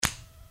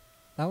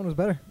That one was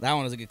better. That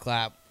one was a good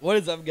clap. What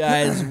is up,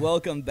 guys?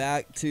 Welcome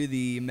back to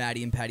the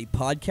Matty and Patty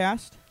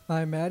podcast.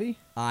 I'm Matty.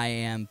 I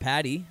am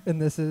Patty. And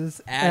this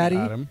is Addy.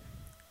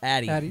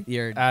 Addy. Addy.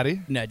 You're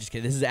Addy? No, just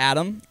kidding. This is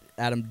Adam.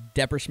 Adam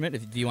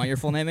Depperschmidt. Do you want your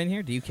full name in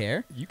here? Do you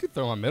care? You could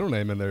throw my middle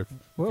name in there.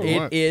 Whoa.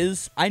 It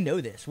is. I know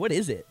this. What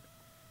is it?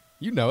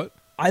 You know it.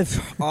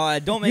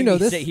 Don't make You know me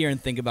this? sit here and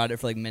think about it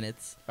for like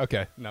minutes.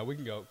 Okay, now we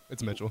can go.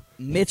 It's Mitchell.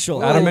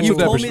 Mitchell. Adam You've Mitchell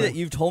told me Depperschmidt. that.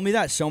 You've told me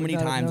that so many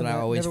Would not have times, known and I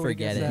that. always Never would've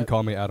forget guessed You it. can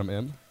call me Adam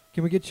M.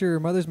 Can we get your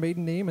mother's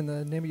maiden name and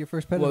the name of your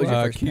first pet? What as was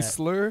well? your first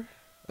pet?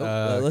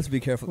 Keesler. Let's be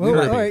careful. Whoa, we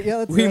all might, right, yeah,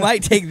 let's, we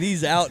might take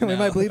these out. we now.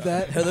 might believe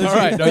that. Are those All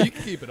right, no, you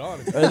can keep it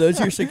on. Are those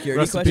your security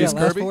Rest in questions? peace,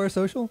 Yeah, last Kirby? four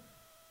social?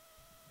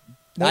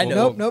 I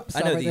know. Nope. I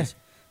Stop know right these.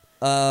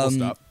 We'll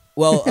stop.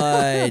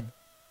 Well,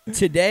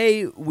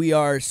 today we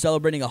are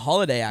celebrating a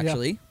holiday.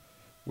 Actually,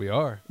 We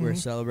are. we're Mhm.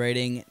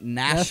 celebrating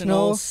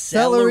National National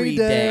Celery Celery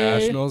Day. Day.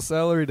 National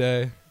Celery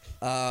Day.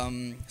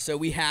 So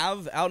we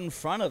have out in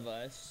front of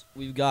us,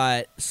 we've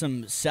got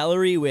some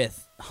celery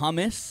with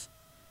hummus,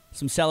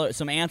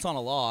 some ants on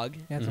a log,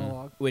 there. Ants on a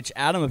log. which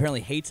Adam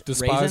apparently hates.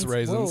 Despise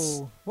raisins.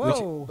 raisins.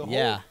 Whoa. The whole,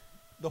 Yeah,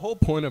 The whole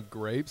point of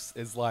grapes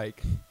is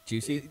like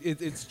juicy.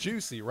 it's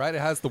juicy, right? It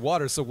has the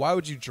water. So why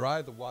would you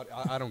dry the water?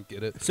 I don't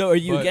get it. So are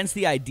you But against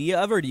the idea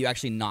of it, or do you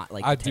actually not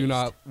like? I the do taste?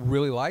 not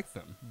really like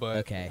them, but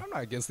Okay. I'm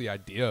not against the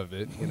idea of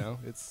it. You know,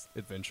 it's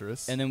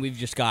adventurous. And then we've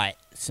just got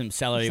some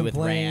celery Some with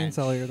plain ranch.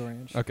 celery with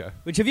ranch. okay,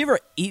 Which have you ever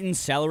eaten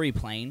celery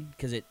plain?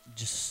 Because it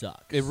just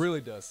sucks. it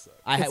really does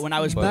suck. When I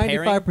was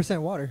preparing,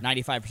 95% water.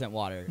 95%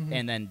 water Mhm.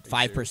 and then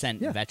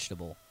 5% Yeah.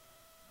 vegetable.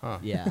 Huh.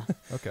 Yeah,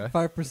 Okay.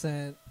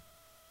 5%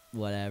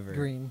 whatever.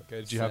 green.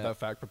 Okay. Did you have So- that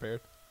fact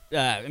prepared?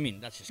 I mean,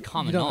 that's just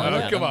common You don't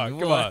knowledge. know. Come Adam. on,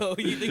 come on. Whoa,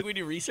 you think we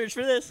do research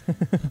for this?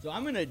 So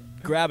I'm gonna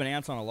grab an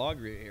ants on a log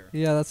root here.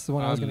 Yeah, that's the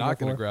one I was I'm going not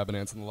to going go to for. grab an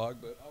ants on the log,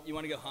 but I'll You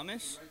want to go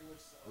hummus?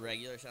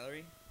 Regular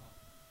celery?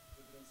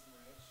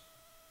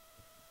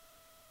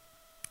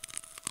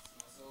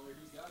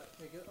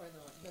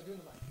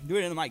 Do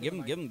it in the mic. Give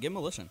him a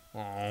listen.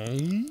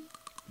 Mm.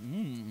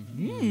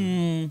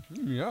 Mm.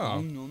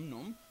 Yeah. Nom,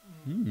 nom.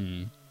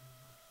 Mm.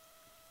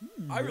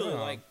 I really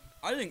Yeah.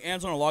 I think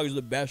ants on a log is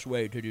the best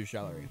way to do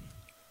celery.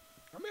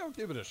 I mean, I'll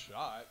give it a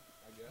shot,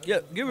 I guess. Yeah,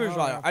 give it a Oh,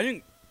 shot. yeah. I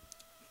think.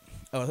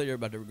 Oh, I thought you were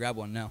about to grab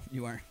one. No,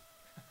 you weren't.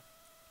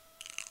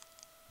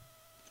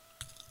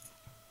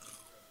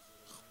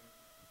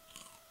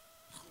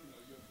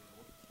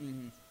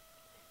 Mm-hmm.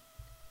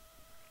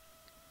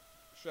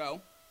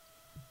 So,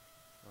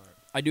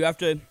 I do have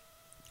to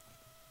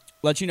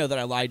let you know that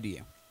I lied to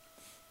you.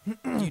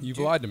 You've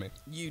lied to me.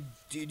 You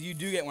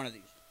do get one of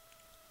these.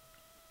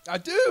 I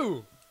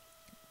do.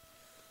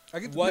 I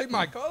get to What- pick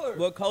my color.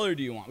 What color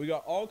do you want? We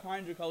got all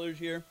kinds of colors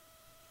here.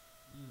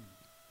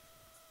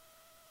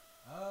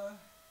 We'll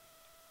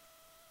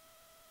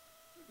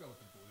go with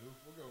the blue.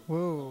 We'll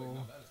go. Whoa.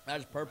 No, That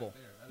is purple. right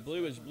there. That is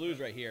Blue is purple. blue's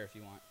right here if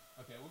you want.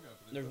 Okay, we'll go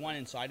blue. There's one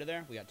inside of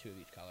there. We got two of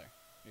each color.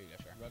 Here you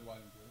go, sir. Red, white,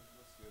 and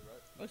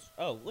blue. Looks good,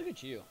 right? Oh, look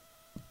at you.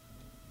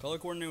 Color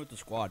coordinated with the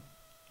squad.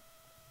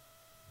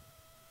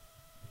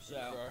 So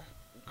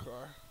Okay.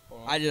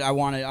 Hold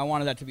on. I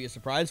wanted that to be a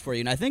surprise for you,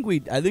 and I think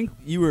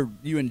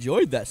you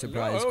enjoyed that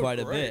surprise No, quite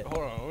a great. bit.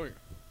 Hold on, wait.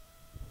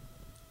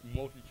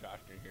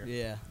 Multitasking here.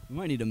 Yeah, you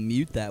might need to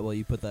mute that while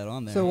you put that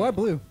on there. So why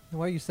blue?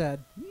 Why are you sad?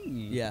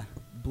 Yeah,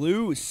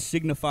 blue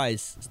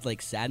signifies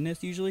like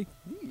sadness usually.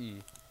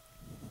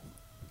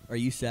 Are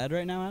you sad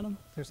right now, Adam?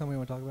 Is there something we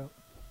want to talk about?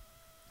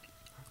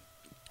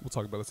 We'll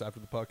talk about this after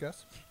the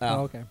podcast.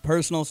 Oh, okay.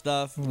 Personal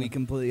stuff. We Mm.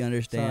 completely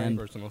understand.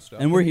 Personal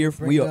stuff. And we're here.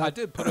 Bring it up. I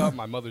did put up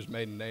my mother's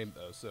maiden name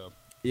though, so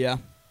Yeah, We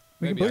can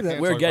maybe I believe that.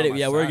 can't we're talk getting. about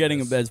Yeah, my we're getting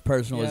sadness. as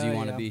personal as you Yeah,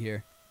 want to yeah. be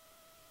here.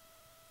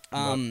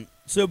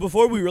 So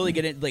before we really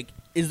get in, like,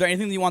 is there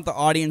anything that you want the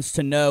audience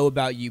to know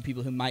about you,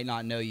 people who might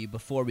not know you,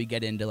 before we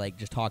get into like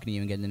just talking to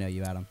you and getting to know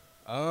you, Adam?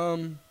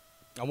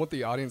 I want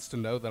the audience to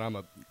know that I'm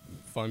a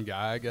fun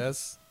guy, I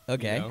guess.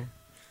 Okay. You know?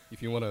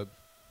 If you want to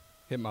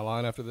hit my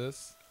line after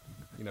this,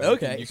 you know.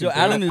 Okay. You So can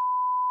Adam is.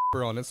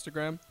 on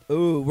Instagram.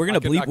 Ooh, we're gonna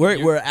I could- bleep. I could We're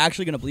use- we're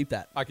actually gonna bleep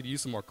that. I could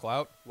use some more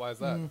clout. Why is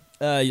that?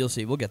 Mm. You'll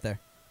see. We'll get there.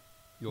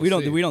 You'll we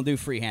don't see. do we don't do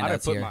free I didn't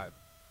handouts put here. my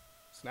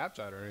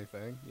Snapchat or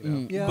anything. You know.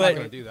 Mm, Yeah, I'm but not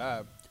gonna do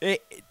that.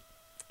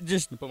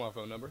 Just You put my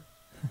phone number.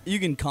 you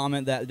can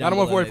comment that. Down Adam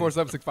below,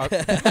 144-765.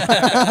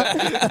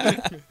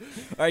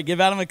 All right, give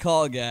Adam a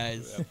call,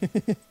 guys.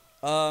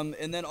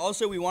 And then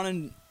also we want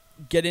to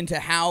get into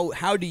how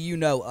do you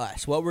know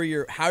us?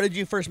 How did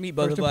you first meet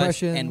both First of us,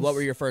 and impressions. what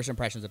were your first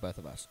impressions of both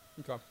of us?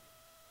 Okay.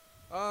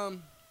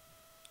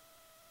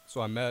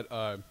 So I met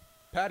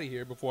Patty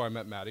here before I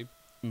met Matty.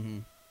 Mm-hmm.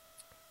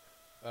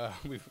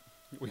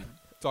 We've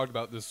talked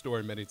about this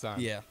story many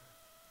times. Yeah.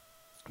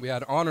 We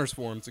had honors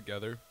form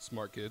together,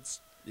 smart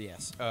kids,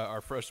 Yes. our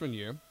freshman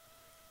year.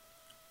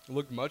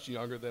 Looked much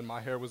younger then.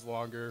 My hair was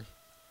longer.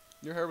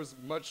 Your hair was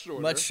much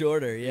shorter. Much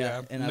shorter.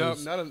 Yeah. And none of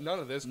this. none of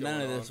going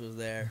this on. was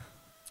there.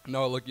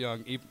 No, it looked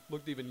young.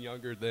 Looked even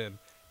younger then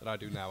than I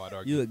do now. I'd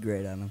argue. You look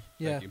great, Adam.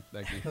 Yeah.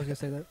 Thank you. I was going to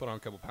say that. Put on a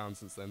couple pounds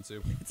since then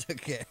too. It's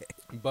okay.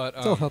 But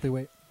It's all healthy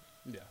weight.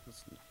 yeah,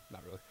 it's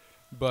not really.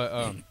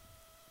 But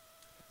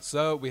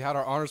so we had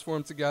our honors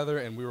form together,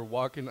 and we were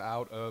walking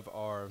out of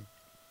our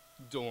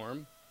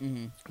dorm.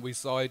 Mm-hmm. We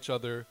saw each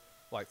other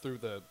like through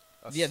the.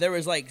 Yeah, there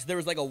was like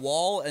a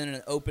wall and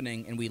an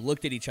opening, and we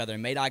looked at each other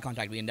and made eye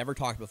contact. We had never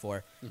talked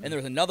before, and there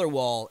was another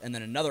wall and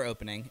then another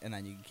opening, and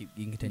then you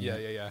can continue.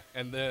 Yeah.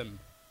 And then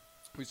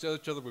we saw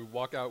each other. We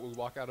walk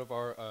out of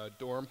our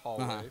dorm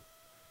hallway,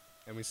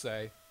 and we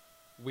say,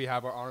 "We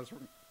have our honors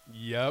form."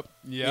 Yep.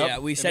 Yeah,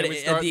 we said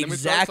it at the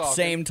exact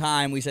same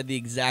time. We said the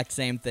exact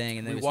same thing,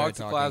 and then we walked to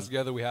started class talking.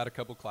 together. We had a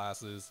couple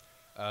classes,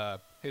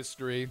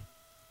 history,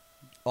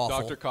 Awful.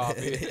 Dr.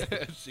 Coffee.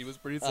 She was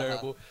pretty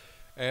terrible,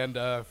 and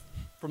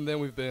from then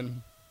we've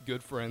been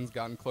good friends,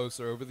 gotten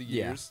closer over the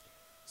years.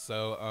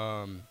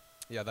 So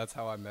yeah, that's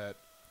how I met.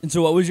 And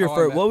so, what was your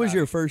Matty.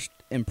 your first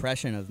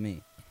impression of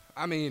me?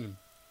 I mean,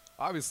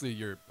 obviously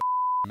you're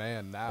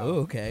man now. Oh,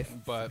 okay.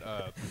 But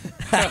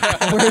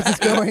Where is this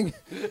going?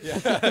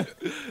 yeah,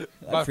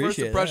 my first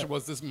appreciate impression that.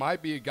 was this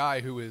might be a guy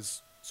who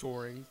is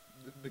touring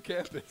the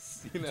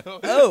campus. You know?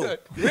 Oh,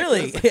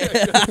 really?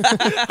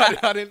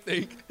 I didn't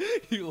think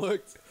you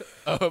looked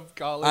of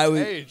college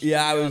age.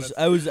 Yeah,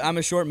 I'm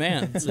a short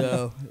man,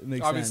 so it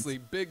makes obviously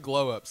sense. big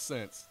glow up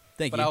since.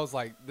 Thank but you. I was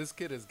like, this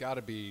kid has got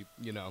to be,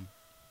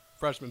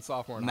 freshman,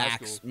 sophomore in high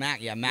school.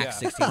 Max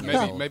 16 years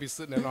old. Maybe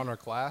sitting in on our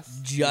class.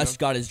 Just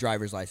got his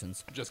driver's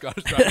license. Just got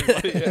his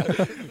driver's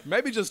yeah.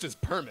 Maybe just his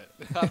permit.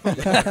 I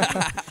don't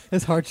know.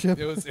 His hardship.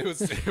 It was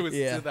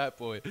Yeah. to that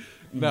point.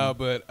 No,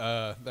 but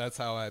that's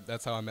how I met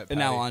Patty. And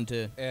now on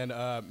to And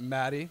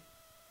Matty.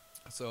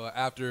 So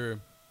after, of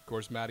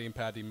course, Matty and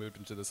Patty moved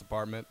into this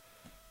apartment,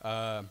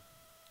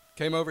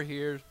 came over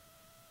here.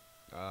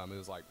 It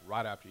was like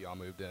right after y'all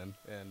moved in,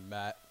 and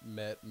Matt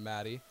met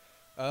Matty.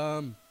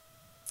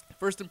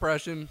 First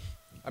impression,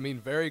 I mean,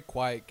 very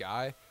quiet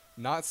guy.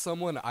 Not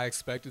someone I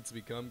expected to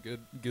become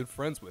good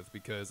friends with,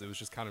 because it was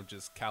just kind of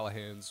just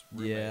Callahan's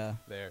roommate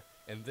there.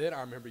 And then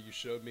I remember you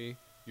showed me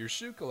your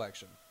shoe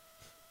collection,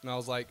 and I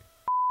was like,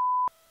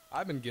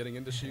 I've been getting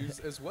into shoes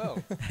as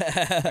well.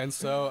 And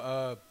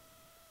so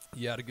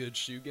you had a good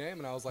shoe game,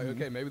 and I was like,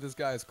 okay, maybe this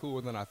guy is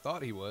cooler than I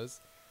thought he was.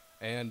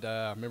 And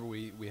I remember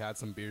we had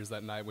some beers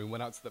that night. We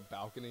went out to the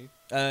balcony.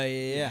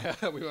 yeah.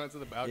 We went to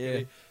the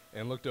balcony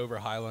and looked over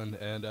Highland,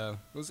 and it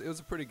was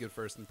a pretty good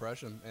first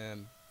impression.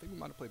 And I think we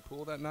might have played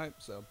pool that night.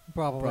 So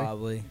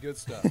Probably. good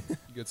stuff.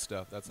 Good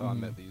stuff. That's how I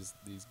met these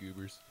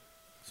goobers.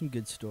 Some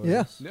good stories.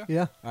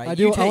 Yeah. All right,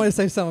 I want to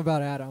say something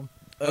about Adam.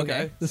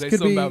 Okay. This Say could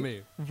something be about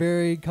me.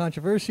 very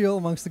controversial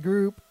amongst the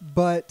group,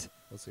 but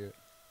Let's hear it.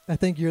 I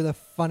think you're the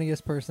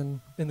funniest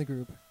person in the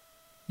group.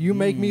 You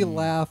make me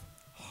laugh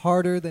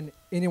harder than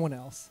anyone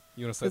else.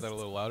 You want to say that a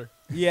little louder?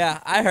 Yeah,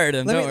 I heard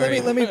him.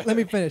 Let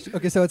me finish.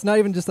 Okay, so it's not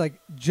even just like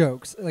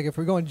jokes. Like if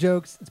we're going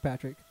jokes, it's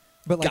Patrick.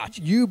 But like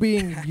Gotcha. you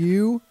being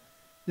you,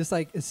 just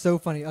like is so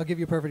funny. I'll give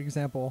you a perfect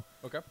example.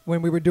 Okay.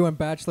 When we were doing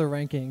Bachelor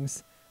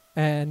rankings,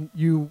 and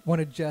you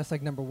wanted Jess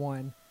like number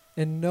 1,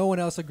 and no one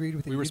else agreed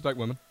with you. We respect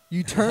women.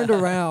 You turned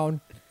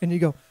around and you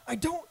go, I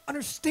don't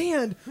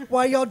understand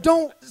why y'all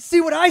don't see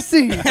what I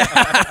see.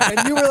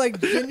 And you were like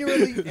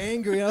genuinely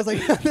angry. And I was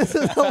like, this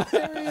is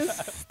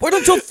hilarious. Why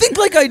don't you think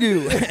like I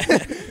do?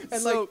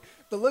 And like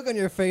the look on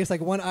your face,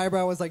 like one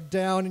eyebrow was like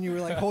down and you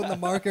were like holding the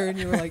marker and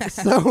you were like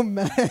so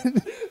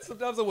mad.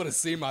 Sometimes I want to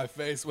see my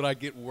face when I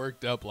get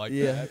worked up like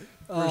Yeah.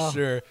 that. For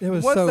sure. It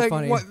was one so thing,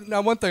 funny.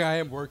 One thing I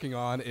am working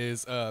on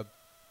is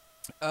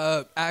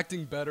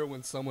acting better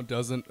when someone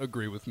doesn't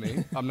agree with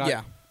me. I'm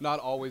not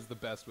always the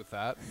best with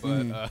that,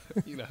 but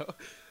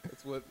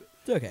that's what.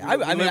 It's okay.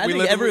 I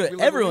think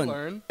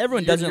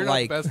everyone doesn't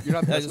like. You're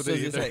not the I best was with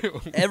it just gonna either.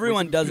 say,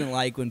 everyone doesn't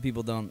like when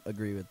people don't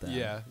agree with that.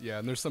 Yeah,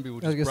 and there's some people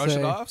who I was just gonna brush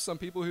it say- off. Some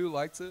people who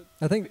likes it.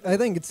 I think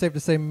it's safe to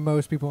say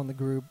most people in the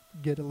group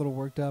get a little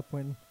worked up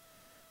when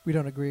we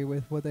don't agree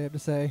with what they have to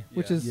say,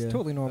 which Yeah. is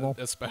totally normal.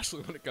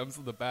 Especially when it comes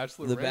to the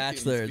Bachelor. The rankings,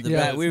 Bachelor.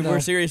 because We're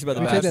serious about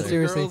the We take that Bachelor.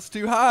 seriously. Girls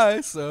too high,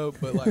 so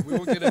but like we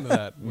won't get into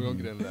that. We won't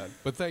get into that.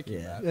 But thank you,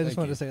 Yeah. Matt. I just Thank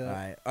wanted you. to say All that.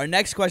 right. Our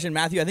next question,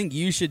 Matthew. I think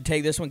you should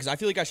take this one because I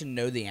feel like I should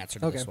know the answer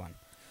to Okay. this one.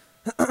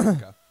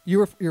 Okay.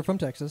 You're from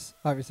Texas,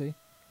 obviously.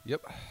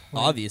 Yep.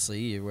 Obviously,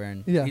 you're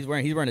wearing. Yeah. He's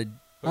wearing a.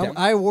 Okay.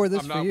 I wore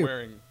this I'm for not you.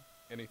 wearing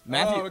anything.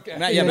 Matthew. Oh, okay.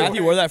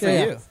 Matthew wore that for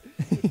Yeah, you.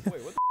 Wait,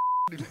 what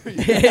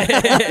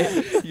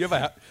the you have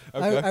a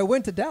okay. I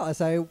went to Dallas.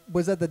 I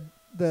was at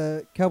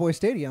the Cowboy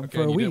Stadium Okay, for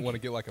a and you week. didn't want to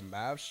get like a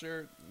Mavs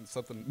shirt,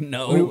 something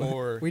No. a little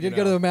more. We did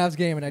go to the Mavs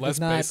game, and I less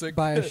did not basic.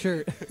 buy a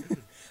shirt.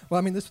 Well,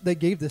 I mean, they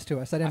gave this to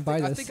us. I didn't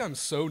buy this. I think I'm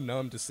so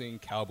numb to seeing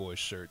Cowboys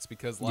shirts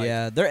because like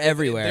Yeah, they're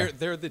everywhere.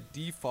 They're the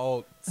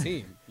default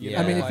team. you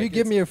Yeah. I mean, know? if you Like,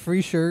 give me a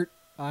free shirt,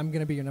 I'm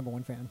gonna be your number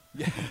 1 fan.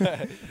 yeah.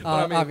 But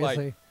I mean,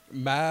 Obviously. like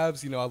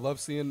Mavs. I love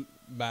seeing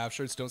Mavs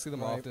shirts. Don't see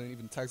them Right. often.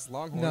 Even Texas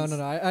Longhorns. No.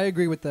 I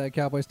agree with the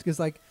Cowboys because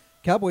like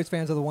Cowboys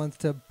fans are the ones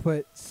to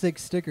put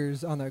 6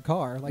 stickers on their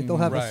car. Like they'll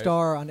have a Right.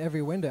 star on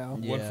every window.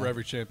 One Yeah. for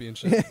every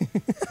championship.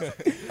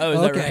 Oh, is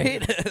Okay.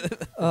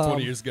 that right?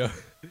 20 years ago.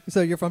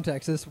 So you're from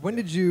Texas. When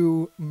did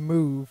you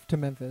move to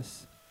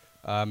Memphis?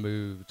 I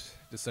moved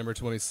December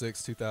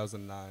 26,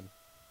 2009.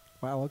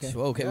 Wow. Okay. So,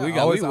 okay, Yeah, we I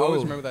got. always, we, I always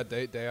whoa. remember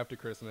that day after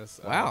Christmas.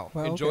 Wow.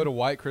 Wow, Enjoyed okay. a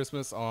white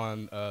Christmas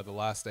on the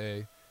last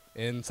day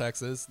in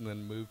Texas, and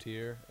then moved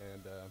here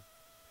and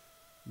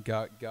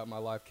got my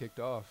life kicked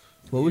off.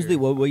 What was here.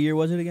 what year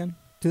was it again?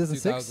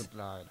 2006.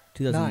 2009.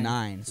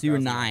 2009. So you were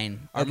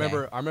 9. I Okay.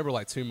 remember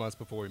like 2 months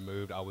before we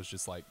moved, I was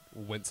just like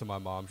went to my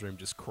mom's room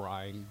just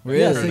crying,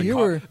 Really? begging Yeah, her so to you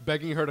call- were-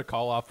 begging her to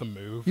call off the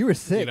move. You were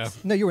 6. You know?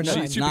 No, you were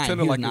 9. She Nine.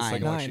 pretended He was like this nine.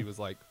 second like Nine. she was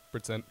like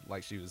pretend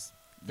like she was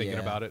thinking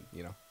Yeah. about it.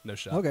 You know, no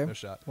shot. Okay. No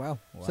shot. Wow.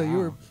 So you Wow.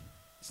 were.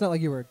 It's not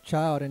like you were a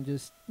child and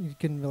just you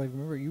couldn't really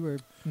remember. You were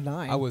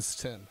 9. I was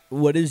 10.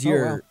 What is Oh,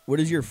 your wow. What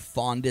is your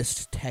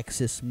fondest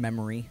Texas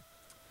memory?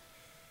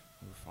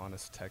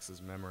 Fondest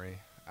Texas memory.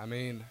 I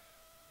mean,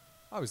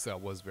 obviously I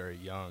was very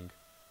young.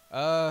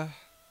 I'd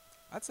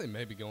say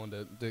maybe going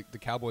to the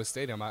Cowboys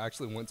Stadium. I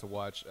actually went to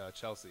watch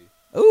Chelsea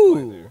play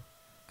Ooh, there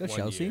go one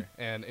Chelsea. year.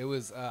 And it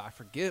was I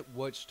forget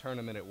which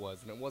tournament it was,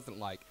 and it wasn't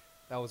like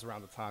that was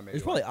around the time. Maybe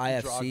It was probably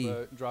like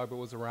IFC. Drogba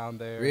was around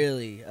there.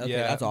 Really? Okay,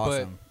 Yeah, that's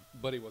awesome.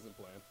 But he wasn't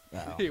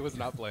playing. Oh. He was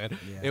not playing.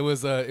 Yeah.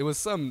 It was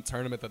some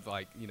tournament that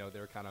like they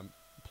were kind of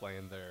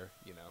playing their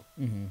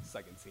Mm-hmm.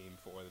 second team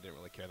for. They didn't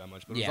really care that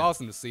much, but it Yeah. was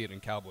awesome to see it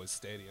in Cowboys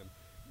Stadium.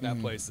 That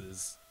Mhm. place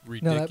is No,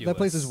 ridiculous. that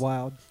place is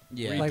wild.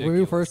 Yeah. Like when we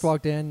Ridiculous. first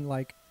walked in,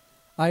 like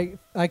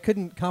I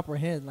couldn't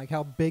comprehend like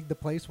how big the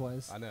place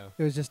was. I know.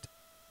 It was just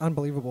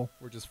unbelievable.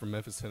 We're just from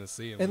Memphis,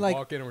 Tennessee, and And, we like-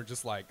 walk in and we're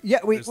just like, Yeah,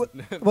 we- there's-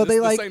 well, they,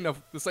 like-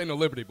 this ain't no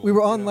Liberty Bowl. We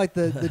were you on know? like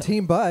the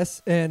team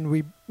bus and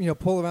we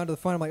pull around to the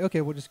front. I'm like, okay,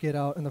 we'll just get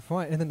out in the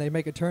front, and then they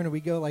make a turn and we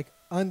go like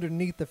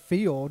underneath the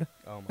field,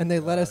 Oh my and they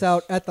let us gosh.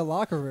 out at the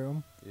locker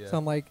room. Yeah. So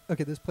I'm like,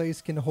 okay, this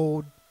place can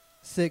hold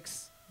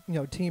 6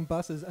 team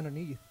buses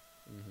underneath,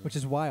 Mhm. which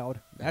is wild.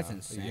 That's Yeah.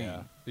 insane.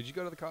 Yeah. Did you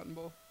go to the Cotton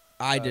Bowl?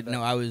 I didn't that-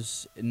 know. I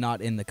was not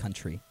in the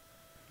country.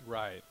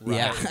 Right.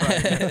 Yeah.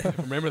 right.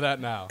 Remember that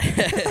now.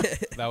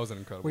 That was an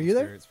incredible Were you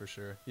there? experience for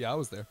sure. Yeah, I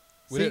was there.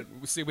 We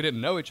See- didn't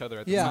know each other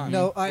at the Yeah, time.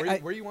 no,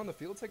 were you on the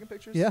field taking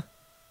pictures? Yeah,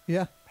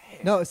 yeah.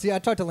 No, see, I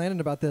talked to Landon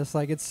about this.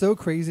 Like, it's so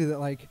crazy that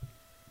like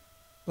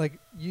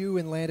you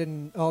and Landon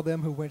and all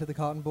them who went to the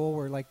Cotton Bowl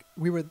were like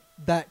we were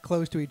that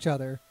close to each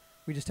other.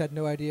 We just had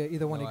no idea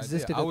either one No idea.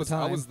 existed I at was the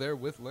time. I was there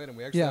with Landon.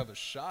 We actually Yeah. have a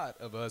shot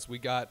of us. We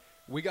got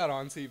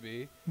on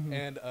TV, Mhm.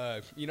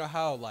 and you know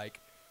how like,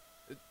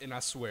 and I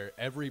swear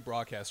every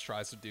broadcast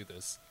tries to do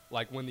this.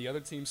 Like when the other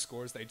team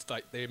scores,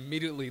 they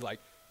immediately like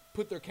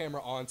put their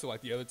camera on to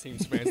like the other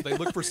team's fans. They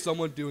look for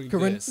someone doing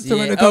Corinne- this.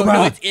 Surrender Oh, no,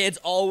 Cobra. it's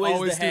always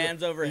Always the do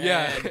hands overhead.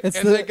 Yeah, It's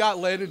and the- they got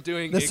Landon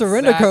doing the exactly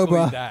Surrender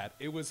Cobra. that.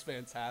 It was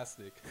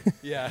fantastic.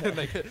 Yeah, and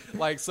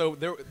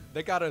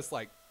they got us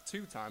like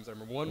 2 times. I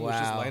remember one was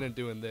just Wow. Landon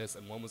doing this,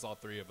 and one was all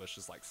 3 of us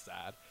just like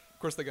sad. Of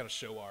course, they got to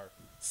show our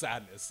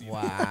sadness. You know?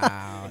 Wow.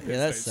 Yeah,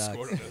 Because that they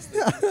scored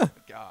sucks. on us.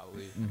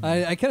 Golly. Mhm.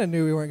 I kind of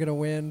knew we weren't gonna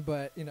win,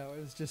 but it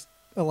was just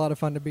a lot of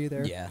fun to be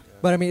there. Yeah.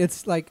 But I mean,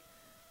 it's like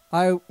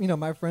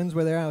my friends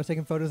were there. I was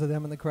taking photos of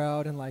them in the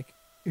crowd, and like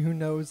who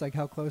knows like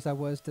how close I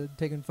was to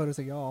taking photos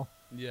of y'all.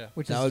 Yeah.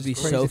 Which That is would be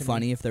just crazy so to me.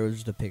 funny if there was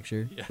just a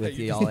picture Yeah, with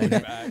you y'all just in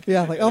look it. back.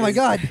 Yeah, like oh my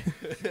god,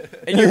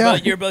 And you're, Yeah.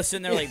 you're both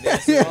sitting there like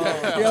this. yeah,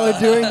 Oh. y'all are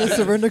doing the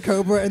Surrender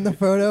Cobra in the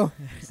photo.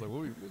 It's like,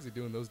 what was he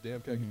doing those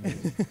damn khaki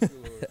Mhm.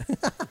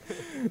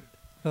 pants?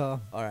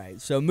 Oh, All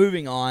right. So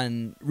moving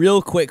on,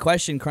 real quick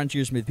question: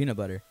 crunchy or smooth peanut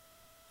butter?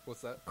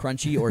 What's that?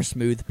 Crunchy or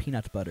smooth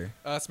peanut butter?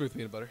 Smooth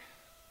peanut butter.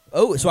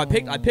 Oh, so I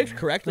picked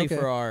correctly Okay.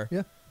 for our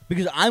Yeah.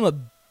 because I'm a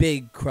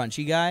big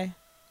crunchy guy,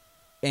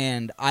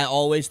 and I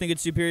always think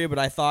it's superior. But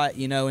I thought,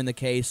 in the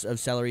case of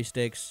celery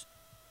sticks,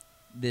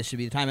 this should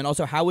be the time. And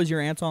also, how was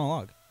your ants on a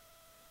log?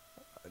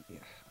 Yeah,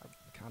 I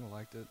kind of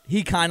liked it.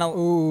 He kind of.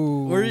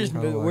 ooh,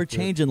 We're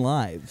changing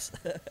lives.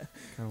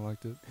 Kind of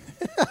liked it.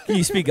 Can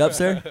you speak up,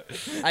 sir?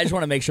 I just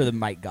want to make sure the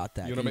mic got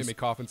that. You want to make me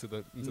cough into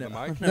the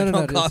mic? No, Don't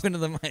just- cough into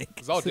the mic.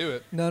 'Cause I'll do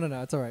it. No,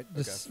 it's all right.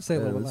 Just Okay. say a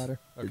That little bit was- louder.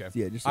 Okay.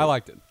 Yeah, just I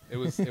liked it. It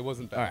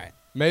wasn't bad. All right.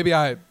 Maybe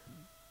I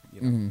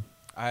Mhm.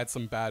 I had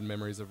some bad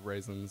memories of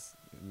raisins.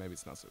 Maybe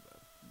it's not so bad,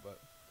 but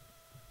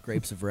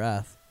Grapes of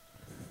wrath.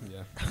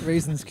 yeah.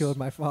 Raisins killed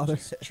my father.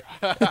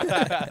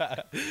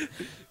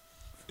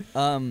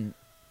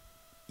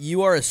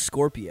 You are a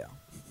Scorpio.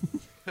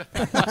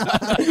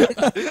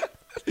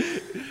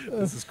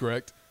 This is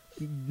correct.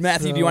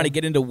 Matthew, do you want to So-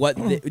 get into what?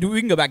 We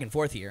can go back and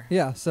forth here.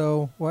 Yeah.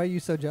 So why are you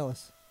so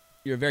jealous?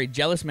 You're a very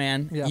jealous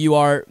man. Yeah. You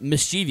are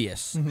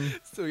mischievous. Mhm.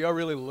 So y'all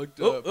really looked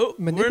Oh, up. oh,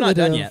 we're not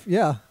done yet.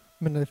 Yeah.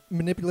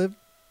 Manipulative,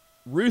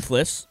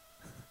 Ruthless,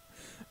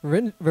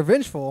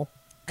 revengeful,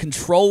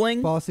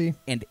 controlling, bossy.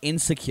 and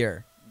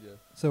insecure. Yeah.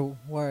 So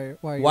why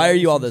Why are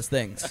you all those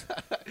things?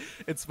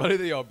 It's funny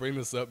that y'all bring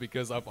this up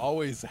because I've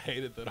always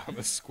hated that I'm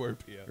a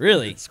Scorpio.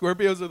 Really?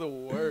 Scorpios are the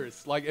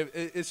worst. Like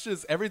it's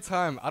just every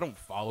time I don't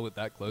follow it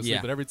that closely,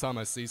 Yeah. but every time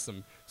I see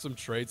some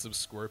traits of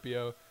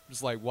Scorpio, I'm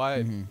just like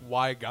why Mhm.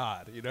 why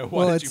God? Why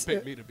Well, did you it's-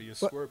 pick me to be a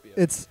Scorpio?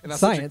 It's And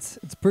that's such a- science.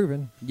 It's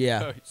proven.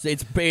 Yeah. So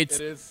it's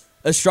it is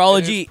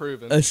astrology. It is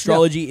proven.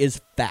 Astrology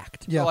is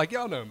fact. Yeah. So, like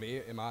y'all know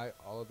me. Am I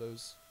all of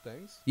those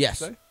things? Yes.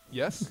 Say?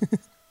 Yes.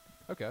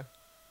 Okay.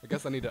 I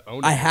guess I need to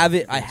own it. I have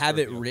it. as a I have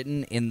it Scorpio.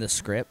 written in the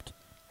script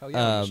Hell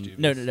yeah,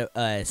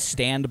 No.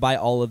 Stand by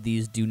all of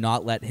these. Do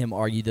not let him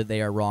argue that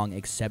they are wrong.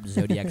 Accept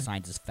zodiac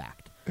signs as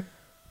fact.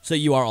 So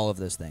you are all of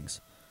those things.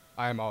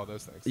 I am all of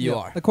those things. You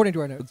are. According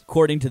to our notes.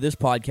 According to this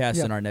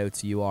podcast and our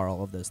notes, you are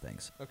all of those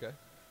things. Okay.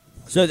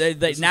 So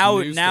now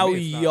news to me,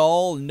 it's not.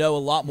 y'all know a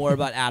lot more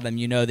about Adam.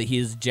 You know that he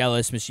is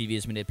jealous,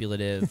 mischievous,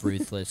 manipulative,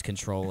 ruthless,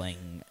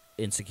 controlling,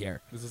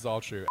 insecure. This is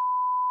all true.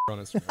 On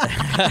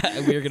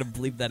Instagram. We are going to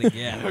bleep that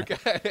again.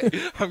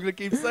 Okay. I'm going to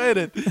keep saying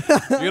it.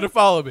 You're going to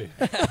follow me.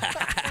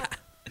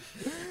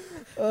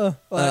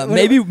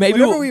 Maybe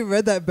whenever we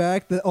read that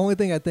back, the only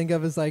thing I think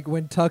of is like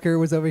when Tucker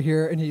was over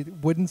here and he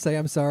wouldn't say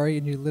I'm sorry,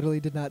 and you literally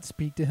did not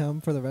speak to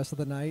him for the rest of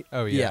the night.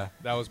 Oh yeah.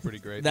 That was pretty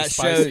great. That The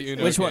spicy showed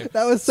Uno which game. one.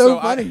 That was so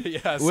funny.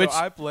 So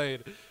I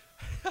played.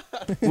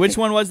 Which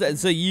one was that?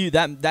 So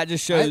that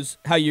just shows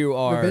how you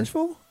are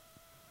Revengeful?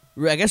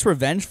 I guess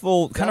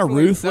revengeful, kind of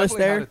Definitely- ruthless definitely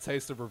there. Had a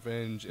taste of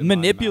revenge. In my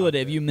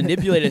Manipulative. mouth. You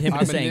manipulated him I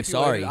into saying manipulated-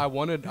 sorry. I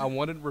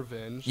wanted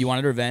revenge. You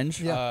wanted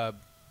revenge. Yeah.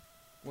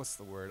 What's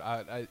the word?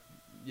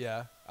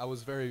 I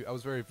was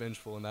very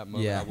vengeful in that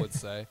moment. Yeah. I would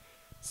say.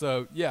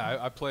 So yeah,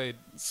 I played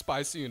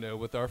Spicy Uno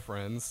with our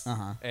friends,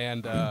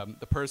 and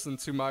the person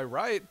to my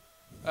right,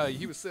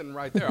 he was sitting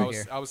right there.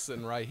 I was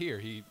sitting right here.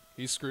 He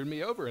screwed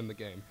me over in the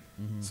game.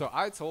 So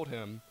I told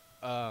him,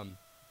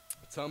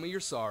 tell me you're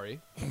sorry,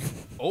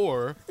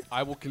 or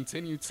I will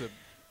continue to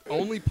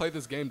only play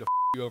this game to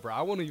you over.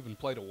 I won't even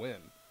play to win.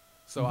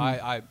 So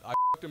I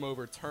fucked him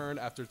over turn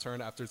after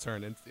turn after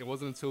turn, and it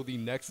wasn't until the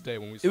next day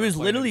when we It started was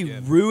playing literally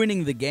again.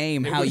 ruining the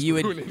game. It How was you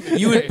would ruining the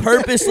you would game.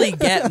 purposely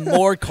get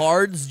more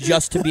cards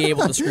just to be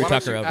able to screw Why don't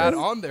Tucker you over. add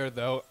on there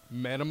though,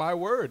 man of my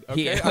word.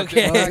 Okay, Yeah, I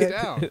okay. didn't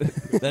back down.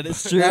 That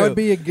is true. That would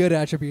be a good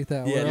attribute,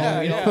 though. Yeah, We're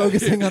all yeah.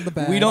 focusing on the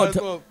bad. We Might don't as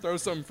t- well throw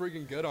something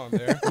freaking good on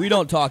there. We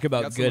don't talk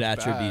about Got so good much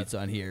bad. attributes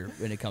on here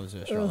when it comes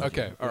to astrology.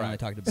 Okay, all We only right.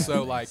 talked about So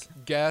things.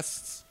 like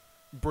guests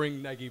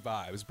bring negative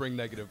vibes. Bring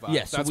negative vibes.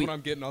 Yeah, so That's we- what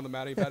I'm getting on the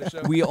Matty and Patty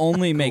show. we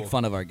only make Cool.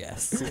 fun of our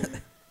guests.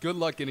 Good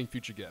luck getting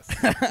future guests.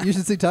 You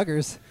should see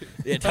Tucker's.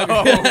 Yeah, Tucker.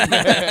 Oh man,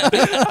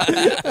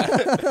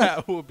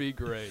 that will be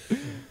great.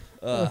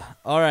 All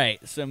right,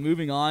 so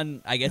moving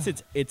on. I guess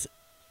it's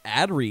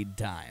ad read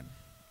time.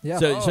 Yeah.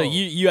 So Oh.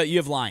 you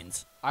have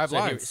lines. I have So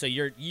here- lines. so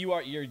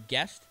you're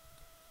guest.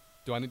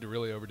 Do I need to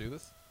really overdo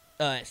this?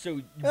 So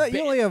you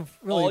only have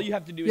really. all you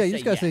have to do is yeah, say you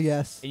just gotta say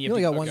yes. And You have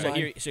only to- got one so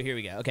line. here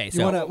we go. Okay, You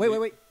so wanna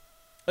wait.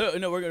 oh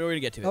no, we're gonna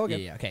get to it. Oh, okay.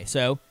 Yeah. Okay,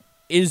 so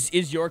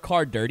is your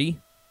car dirty?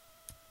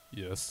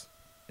 Yes.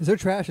 Is there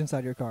trash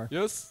inside your car?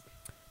 Yes.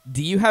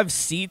 Do you have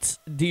seats?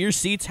 Do your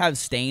seats have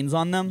stains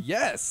on them?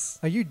 Yes.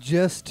 Are you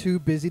just too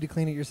busy to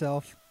clean it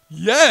yourself?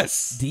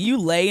 Yes. Do you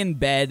lay in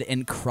bed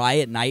and cry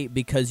at night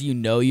because you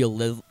know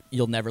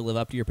you'll never live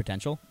up to your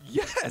potential?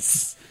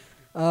 Yes.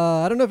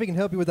 I don't know if he can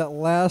help you with that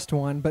last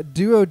one, but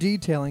Duo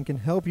Detailing can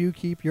help you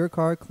keep your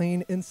car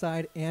clean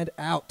inside and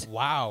out.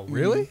 Wow.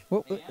 Really?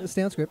 Well,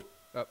 stay on script.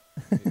 Well,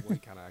 he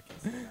kind of I can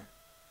see now.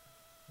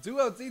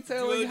 Duo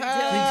detailing Duo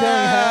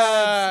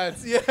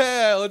hats.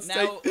 Yeah, let's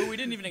Now take. we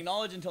didn't even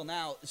acknowledge until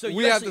now. So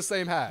We have the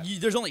same hat.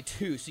 There's only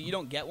two, so you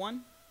don't get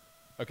one.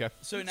 Okay.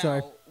 So now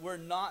Sorry. we're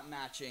not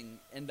matching,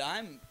 and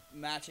I'm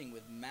matching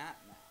with Matt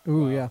now.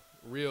 Ooh, Wow. yeah.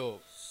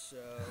 So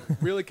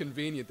Really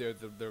convenient there.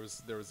 There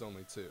was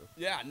only two.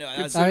 yeah, no,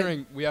 that's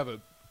Considering we have a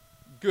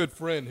good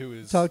friend who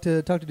is Talk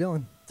to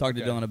Dylan. talk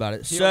to Okay. Dylan about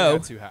it. He only So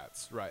had two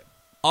hats, right?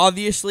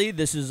 obviously,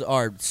 this is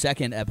our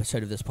second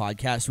episode of this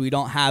podcast. We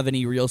don't have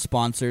any real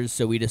sponsors,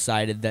 so we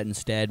decided that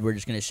instead we're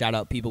just going to shout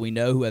out people we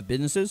know who have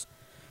businesses.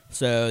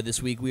 So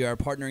this week we are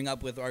partnering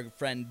up with our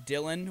friend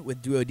Dylan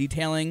with Duo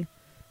Detailing.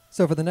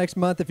 So for the next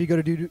month, if you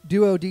go to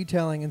Duo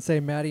Detailing and say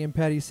Matty and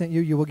Patty sent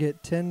you, you will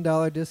get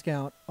 $10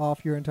 discount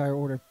off your entire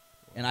order.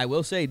 And I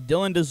will say,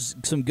 Dylan does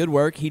some good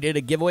work. He did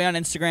a giveaway on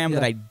Instagram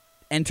that Yeah. I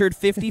entered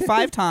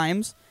 55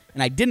 times,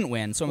 and I didn't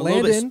win. So I'm a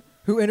little Landon, bit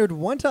who entered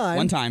one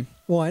time.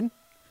 one.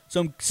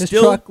 So I'm His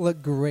still truck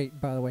looked great,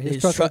 by the way.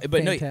 His truck looked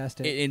but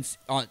fantastic.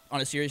 on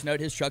a serious note,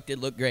 his truck did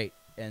look great,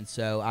 and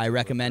so I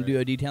recommend great.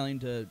 Duo Detailing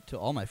to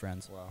all my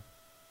friends. Wow. I'm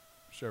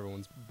sure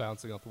everyone's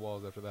bouncing off the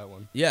walls after that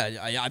one.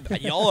 Yeah,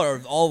 y'all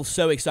are all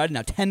so excited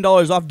now.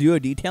 $10 off Duo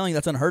Detailing.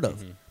 That's unheard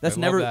of. That's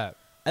I love never. That.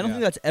 I don't Yeah.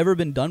 think that's ever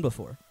been done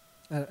before.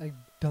 I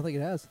don't think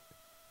it has.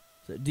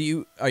 So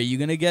are you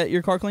gonna get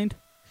your car cleaned?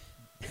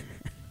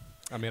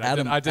 I mean,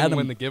 Adam- I didn't Adam-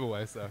 win the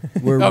giveaway, so.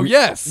 We're Oh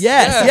yes.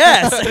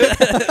 yes.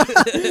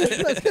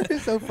 That's gonna be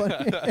so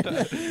funny.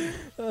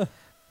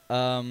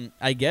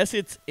 I guess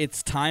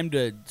it's time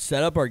to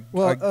set up our.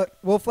 Well,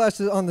 we'll flash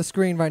it on the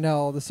screen right now,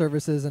 all the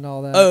services and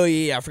all that. Oh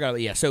yeah, I forgot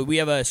about So we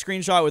have a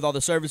screenshot with all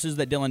the services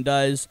that Dylan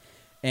does,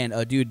 and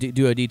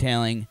Duo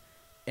Detailing,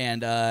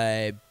 and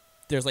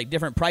there's like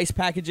different price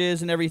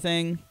packages and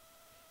everything.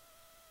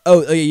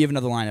 Oh yeah, you have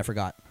another line I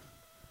forgot.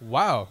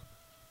 Wow.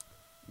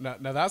 Now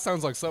that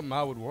sounds like something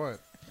I would want.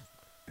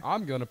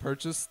 I'm gonna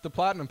purchase the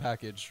platinum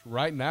package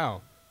right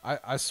now.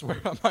 I swear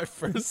on my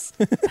first.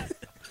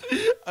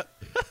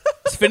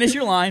 Finish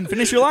your line.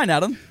 Finish your line,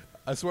 Adam.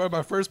 I swear on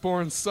my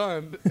firstborn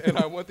son, and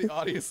I want the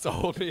audience to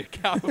hold me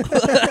accountable.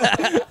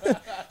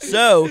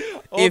 So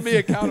Hold me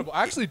accountable.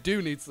 I actually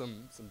do need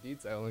some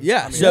detailing.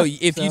 Yeah. I mean, So it's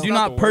if you not do the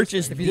not worst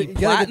purchase thing. If the you gotta get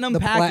platinum the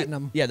package,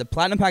 platinum. yeah, the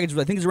platinum package,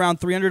 I think is around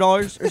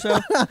 $300 or so.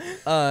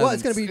 Well,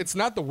 it's gonna be It's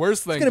not the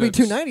worst thing. it's gonna be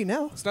to- $290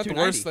 now. It's not the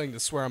worst thing to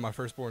swear on my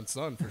firstborn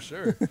son for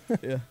sure.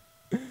 Yeah.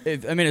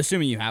 I mean,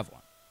 assuming you have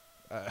one.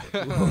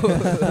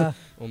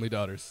 Only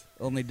daughters.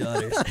 Only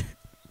daughters.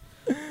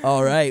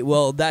 All right.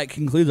 Well, that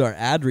concludes our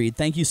ad read.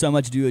 Thank you so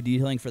much, Duo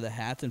Detailing, for the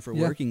hats and for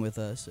Yeah. working with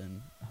us,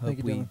 and hope Thank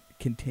you, we Dylan.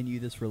 continue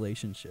this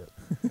relationship.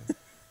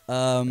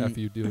 After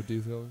you do a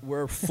detailing.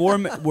 We're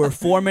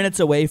 4 minutes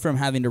away from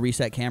having to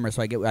reset camera,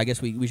 so I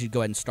guess we should go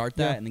ahead and start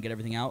that Yeah. and then get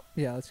everything out.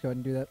 Yeah, let's go ahead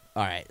and do that.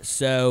 All right.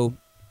 So,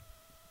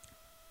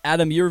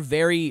 Adam, you're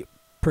very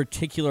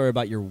particular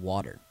about your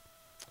water.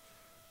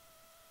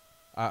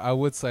 I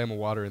would say I'm a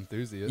water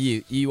enthusiast.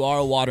 You are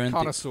a water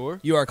Connoisseur.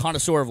 You are a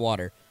connoisseur of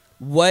water.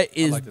 What's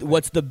like to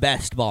think. the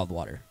best bottled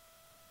water?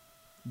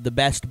 The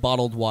best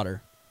bottled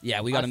water.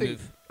 Yeah, we got to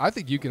move. I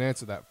think you can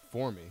answer that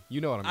for me.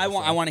 You know what I'm I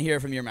want to hear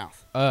it from your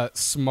mouth.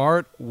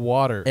 Smart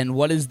water. And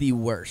what is the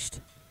worst?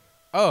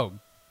 Oh.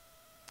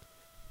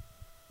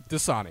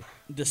 Dasani.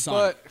 Dasani.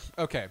 But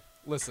okay,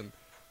 listen.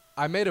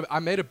 I made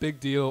a big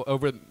deal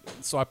over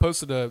so I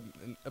posted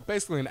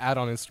basically an ad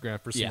on Instagram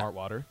for Yeah. Smart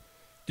Water.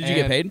 Did you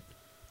get paid?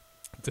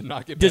 Did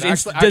not get Does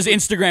paid. does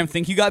Instagram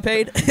think you got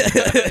paid?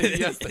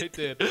 Yes, they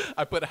did.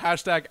 I put a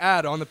hashtag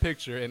ad on the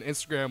picture, and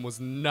Instagram was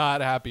not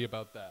happy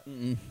about that.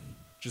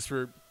 Just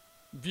for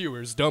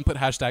viewers, don't put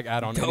hashtag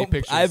ad on any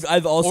pictures.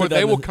 I've also or done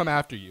they will come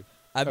after you.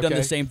 I've done the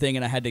okay? same thing,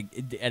 and I had to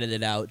edit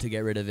it out to get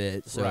rid of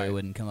it so Right. it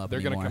wouldn't come up They're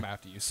anymore. gonna come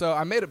after you. So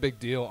I made a big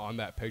deal on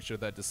that picture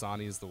that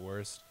Dasani is the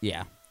worst.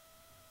 Yeah.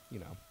 You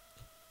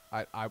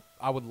know,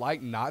 I would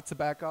like not to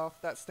back off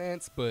that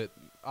stance, but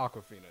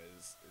Aquafina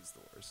is the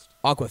worst.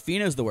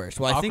 Aquafina is the worst.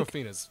 Well, I think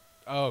Aquafina's.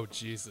 Oh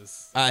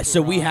Jesus.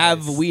 so. We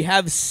Christ.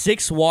 have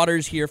 6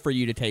 waters here for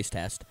you to taste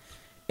test,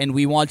 and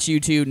we want you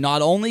to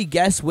not only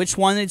guess which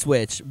one is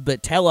which,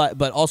 but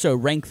but also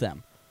rank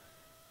them.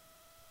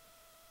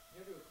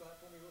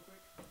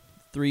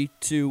 3,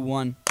 2,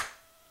 1.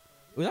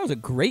 Ooh, that was a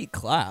great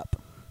clap.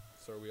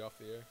 So are we off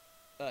the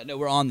air? No,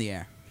 we're on the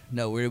air.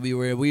 No,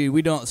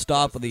 we don't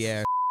stop the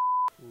air.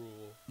 Cruel.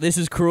 This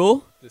is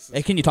cruel. This is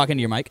Hey, can you talk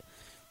into your mic?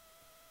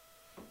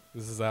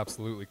 This is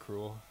absolutely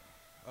cruel.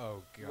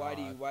 Oh God.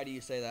 Why do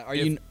you say that?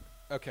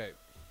 Okay.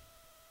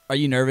 Are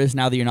you nervous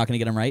now that you're not going to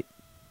get them right?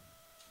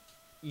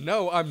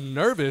 No, I'm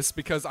nervous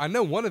because I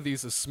know one of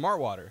these is Smart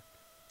Water,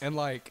 and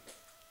like,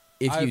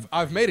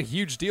 I've made a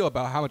huge deal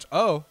about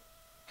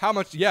how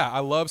much. Yeah, I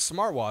love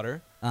Smart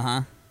Water.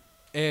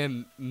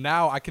 And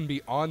now I can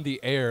be on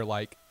the air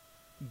like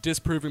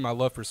disproving my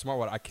love for Smart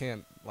Water. I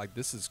can't like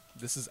this is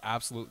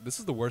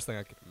the worst thing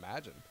I could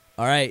imagine.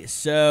 All right,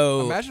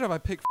 so Imagine if I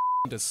pick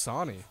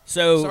Dasani.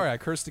 So sorry, I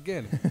cursed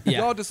again. Yeah.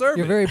 Y'all deserve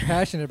You're it. very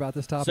passionate about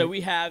this topic. So we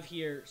have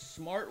here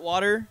Smart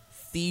Water,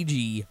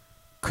 Fiji,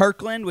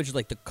 Kirkland, which is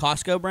like the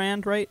Costco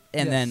brand, right?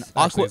 And Yes.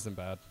 then Actually, isn't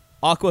bad.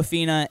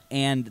 Aquafina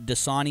and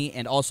Dasani,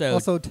 and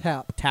also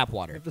tap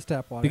water. Memphis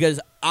tap water. Because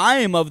I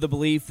am of the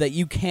belief that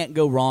you can't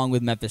go wrong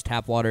with Memphis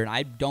tap water, and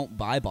I don't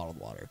buy bottled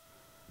water.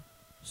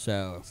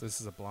 So So this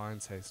is a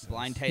blind taste.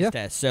 blind test. taste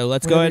test. So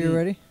let's go Whenever ahead. you're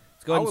ready.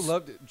 Let's go I ahead. would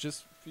love to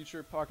just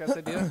future podcast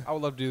idea. I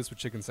would love to do this with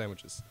chicken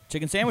sandwiches.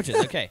 Chicken sandwiches.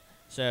 Okay,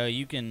 so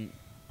you can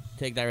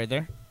take that right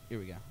there. Here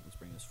we go. Let's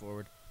bring this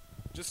forward.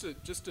 Just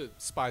to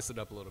spice it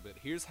up a little bit.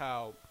 Here's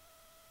how.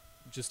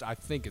 I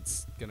think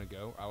it's gonna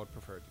go. I would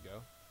prefer it to go.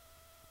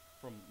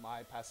 From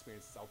my past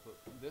experiences, I'll put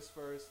this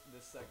first,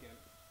 this second.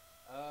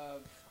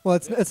 Well,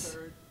 this it's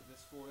third,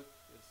 this fourth,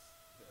 this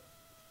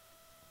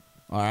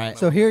fifth. All right.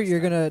 so here you're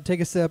gonna take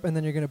a sip and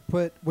then you're gonna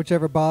put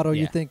whichever bottle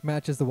you Yeah. think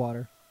matches the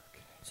water.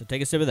 So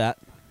take a sip of that.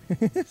 Shit.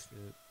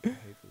 I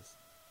hate this.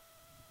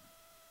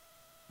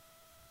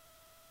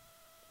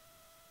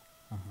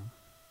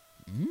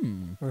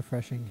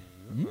 Refreshing.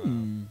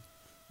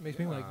 Makes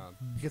me like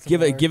get some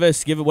Give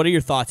water. it. What are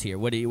your thoughts here?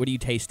 What are you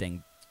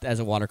tasting as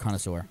a water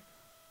connoisseur?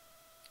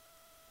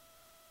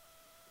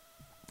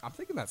 I'm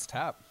thinking that's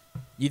tap.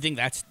 You think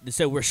that's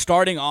so? We're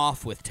starting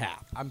off with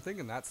tap. I'm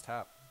thinking that's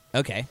tap.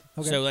 Okay.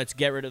 Okay. So let's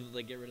get rid of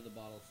the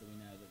bottle so we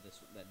know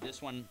that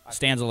this one I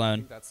stands think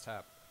alone. that's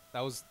tap.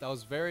 That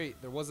was very.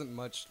 There wasn't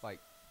much like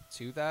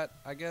to that.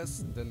 I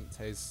guess it didn't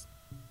taste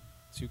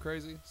too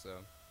crazy. So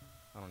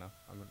I don't know.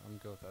 I'm gonna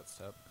go with that's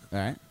tap. All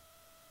right.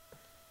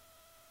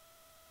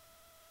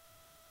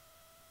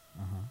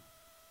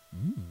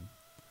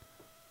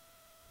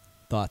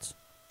 Thoughts?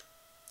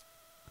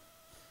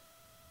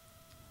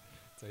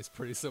 Tastes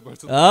pretty similar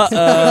to. Uh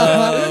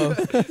oh.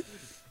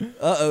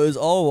 Is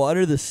all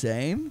water the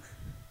same?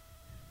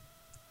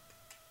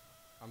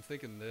 I'm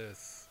thinking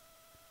this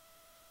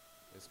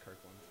is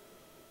Kirkland.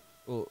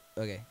 Well,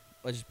 okay.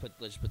 Let's just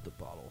put the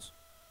bottles.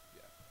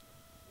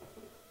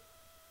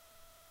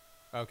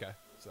 Yeah. Okay,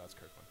 so that's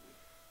Kirkland.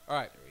 All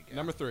right, There we go.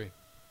 number 3.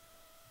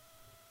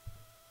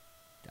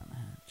 Down the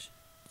hatch.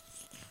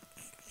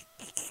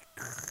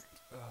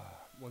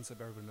 One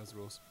sip, everybody knows the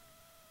rules.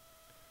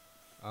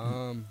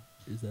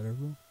 Is that a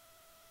rule?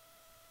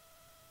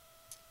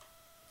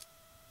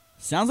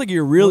 Sounds like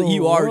you're really.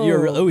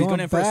 You're. Oh, he's going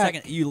in for a back.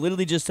 second. You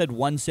literally just said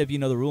one sip. You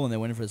know the rule, and then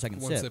went in for the second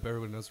One sip,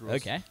 everybody knows the rules.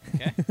 Okay.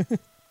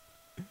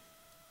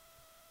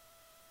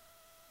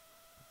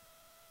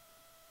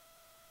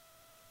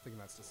 I think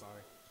that's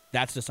Dasani.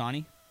 That's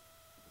Dasani.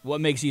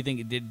 What makes you think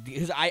it did?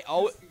 Because I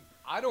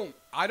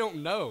don't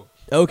know.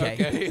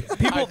 Okay.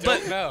 I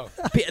don't know.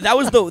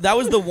 That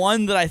was the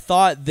one that I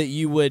thought that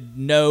you would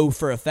know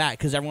for a fact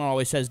because everyone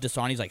always says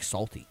Dasani's like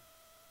salty.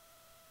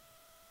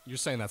 You're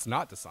saying that's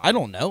not Dasani? I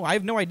don't know. I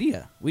have no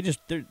idea.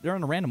 They're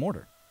in a random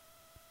order.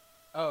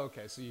 Oh,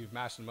 okay. So you've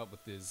mashed them up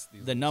with these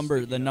The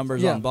numbers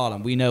Yeah. on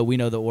bottom. We know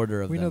the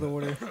order of them. We know the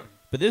order.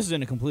 But this is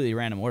in a completely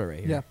random order right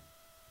here. Yeah.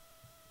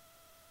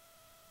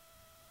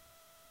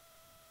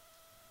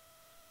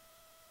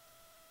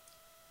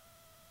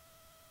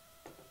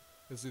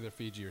 It's either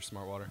Fiji or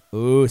Smart Water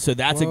Ooh, so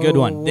that's a good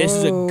one. This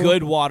is a Whoa.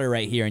 good water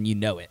right here, and you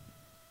know it.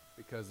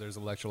 because there's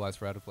electrolytes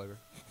for added flavor.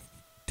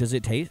 Does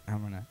it taste? I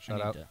don't know.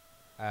 Shout out.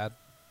 Add.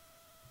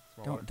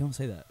 Smart water. Don't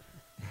say that.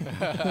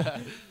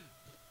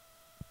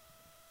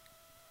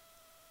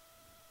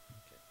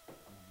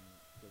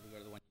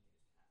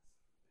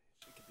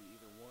 It could be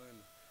either one.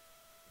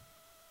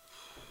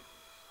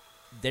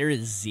 There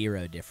is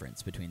zero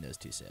difference between those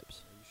two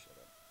sips.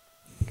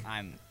 You shut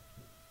up.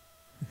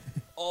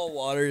 All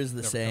water is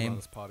the Never come on same.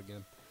 this pod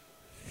again.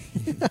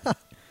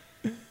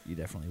 You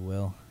definitely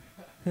will.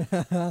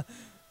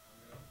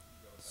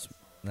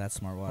 That's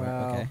smart water.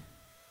 Wow. Okay.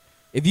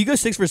 If you go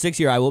 6 for 6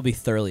 here, I will be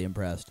thoroughly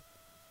impressed.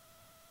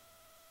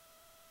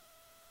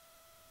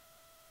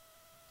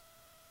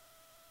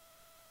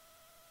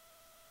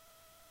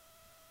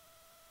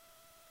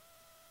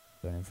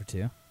 Going in for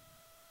 2.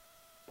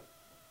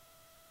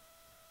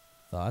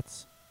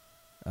 Thoughts?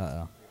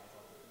 Uh-oh.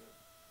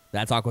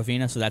 That's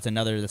Aquafina, so that's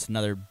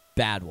another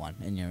bad one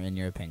in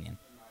your opinion.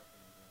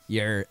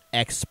 Your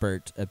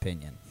expert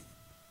opinion.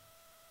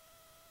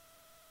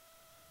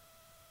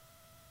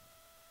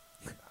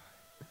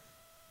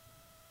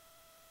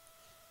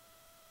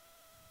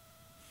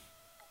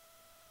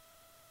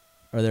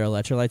 Are there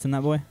electrolytes in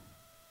that boy?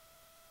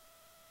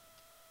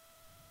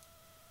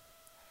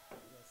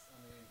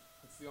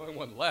 It's the only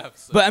one left.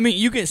 So But I mean,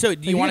 you can. So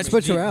do you You want can to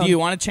switch do around. you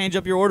want to change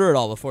up your order at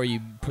all before you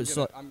put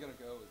I'm gonna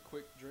go with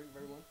quick drink,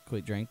 everyone.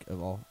 quick drink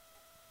of all?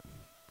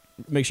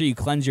 Make sure you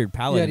cleanse your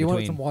palate. Yeah, in do you want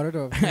between. some water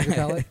to cleanse your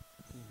palate?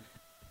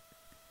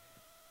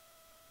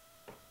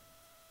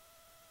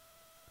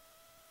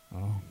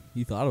 Oh,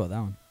 you thought about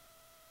that one.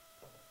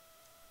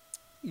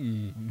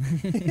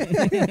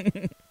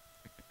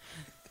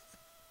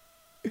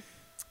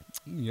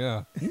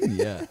 Yeah.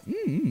 Yeah.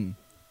 I'm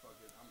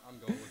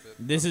going with it.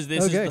 This is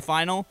Okay. the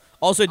final.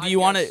 Also, do you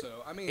want to?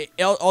 So. I mean,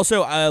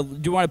 Also,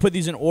 do you want to put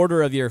these in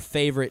order of your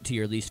favorite to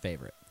your least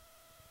favorite?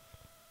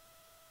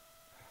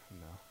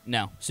 no.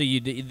 No. So you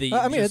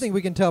I mean, I think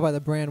we can tell by the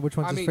brand which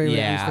one's I his mean, favorite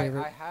yeah. and least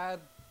favorite.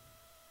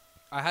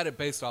 I had it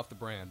based off the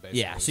brand,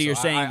 basically. Yeah, so you're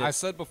saying that- I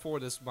said before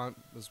this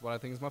is what I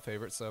think is my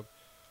favorite, so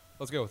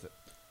let's go with it.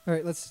 All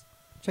right, let's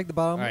check the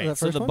bottom all of right. that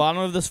So first the one.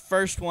 bottom of this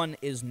first one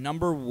is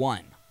number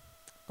 1.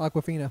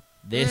 Aquafina.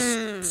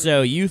 This.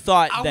 So you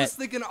thought I that was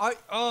thinking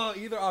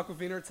either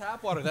Aquafina or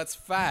tap water. That's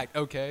fact.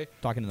 Okay.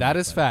 talking to That the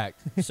is mic,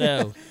 fact. buddy.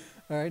 So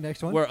All right,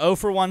 next one. we're 0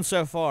 for 1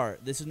 so far.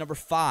 This is number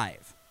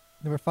 5.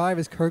 Number 5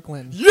 is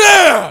Kirkland.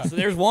 Yeah. So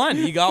there's 1.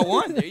 You got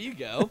 1. There you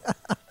go.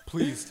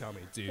 Please tell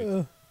me,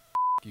 dude.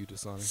 You,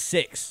 Dasani.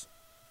 6.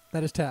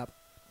 That is Tap.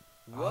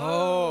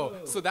 Oh,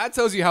 so that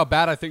tells you how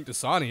bad I think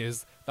Dasani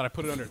is that I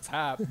put it under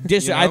tap. you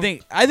know?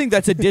 I think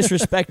that's a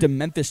disrespect to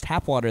Memphis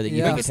tap water that you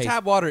Yeah. don't Memphis taste.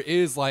 tap water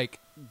is like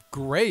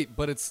great,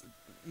 but it's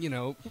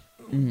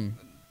Mhm.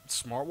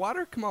 smart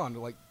water. Come on,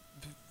 like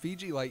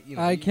Fiji, like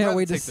I you can't gotta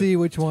wait to take the see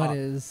which one top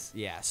is.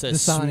 Yeah. So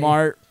Dasani.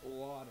 smart.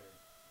 water.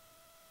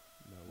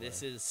 No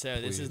This way. is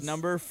This is Please.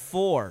 number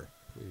 4.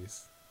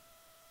 Please.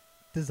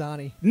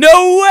 Dasani.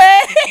 No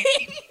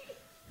way!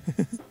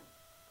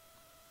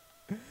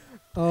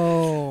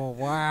 Oh,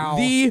 wow.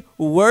 The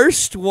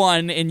worst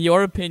one, in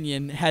your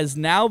opinion, has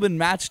now been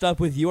matched up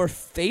with your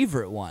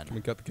favorite Can one. we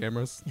cut the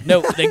cameras?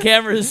 No, the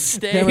cameras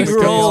stay Cameras stay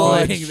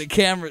rolling. rolling. The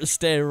cameras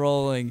stay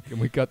rolling. Can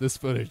we cut this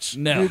footage?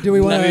 No. Do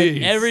we wanna-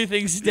 Please.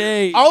 Everything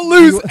stay. I'll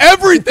lose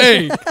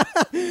everything.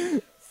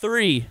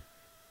 3.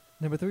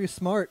 Number 3 is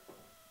Smart.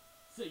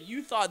 So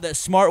you thought that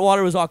Smart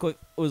Water was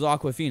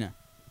Aquafina.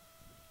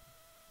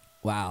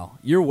 Wow.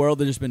 Your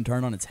world has just been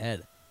turned on its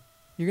head.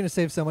 You're going to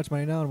save so much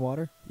money now on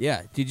water.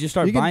 Yeah. Did you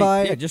start You can buying?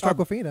 buy yeah, just start.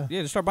 Aquafina.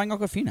 Yeah, just start buying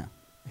Aquafina.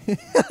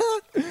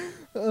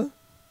 Do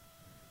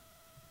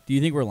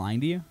you think we're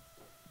lying to you?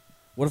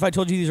 What if I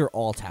told you these are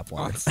all tap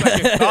water? On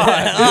second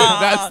thought,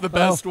 that's the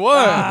best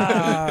one.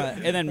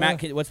 And then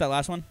Matt, what's that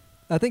last one?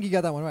 I think you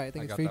got that one right. I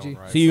think I it's got that Fiji.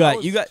 one right. So you I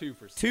got was 2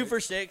 for 2 for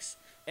 6,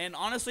 and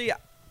honestly,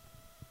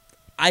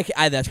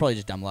 I that's probably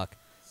just dumb luck.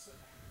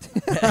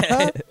 It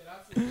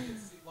absolutely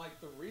is. Like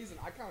the reason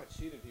I kind of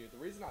cheated here. The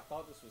reason I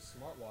thought this was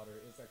smart water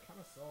is I kind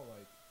of saw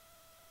like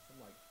some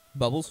like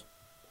Bubbles.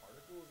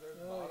 particles there at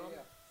the Oh, bottom. yeah.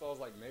 So I was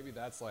like, maybe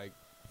that's like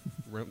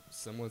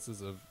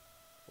semblances of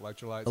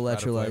electrolytes.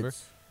 added flavor.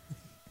 Electrolytes.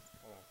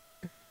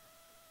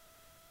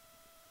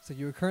 So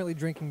you were currently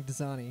drinking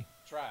Dasani.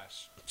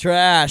 Trash.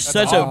 Trash.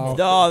 That's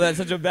That's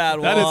such a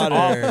bad That is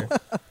water.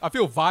 awful. I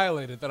feel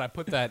violated that I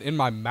put that in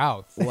my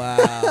mouth.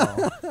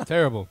 Wow.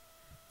 Terrible.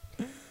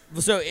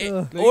 So,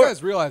 You or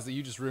guys realize that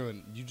you just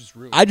ruined.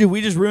 I do.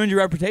 We just ruined your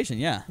reputation.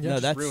 Yeah. Yeah. No,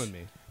 Just that's ruined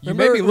me. You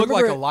Remember- made me look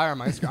like a remember- liar on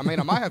my Instagram. I mean,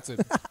 I might have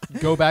to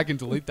go back and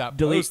delete that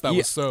post that yeah.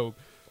 was so,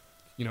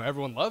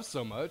 everyone loves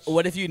so much.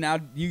 What if you now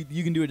you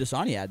can do a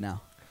Dasani ad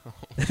now?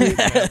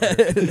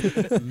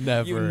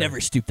 Never. You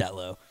never stoop that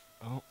low.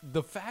 Oh,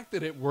 the fact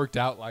that it worked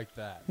out like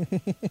that.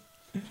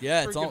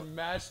 Yeah, it's all. Freaking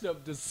mashed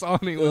up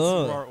Dasani with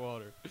Ugh. smart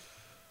water.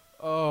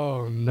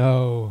 Oh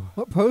no.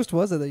 What post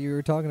was it that you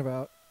were talking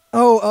about?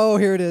 Oh,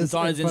 here it is. It's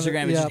on his In front of-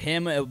 Instagram. It's yeah. just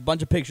him, a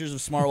bunch of pictures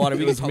of smart water. It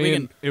We was can, me we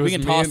and- can, it we was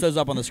can me toss and- those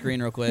up on the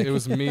screen real quick. It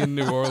was me in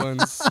New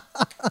Orleans.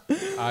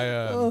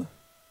 I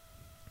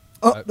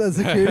The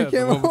security the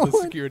camera. one with the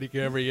one. security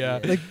camera, yeah.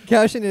 The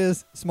caption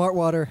is smart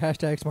water, #,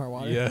 smart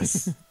water.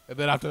 Yes. And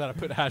then after that, I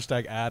put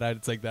 #ad. I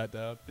had to take that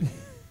down.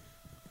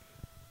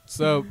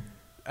 So,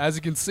 as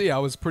you can see, I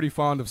was pretty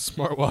fond of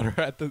smart water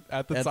at the time.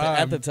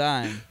 At the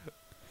time.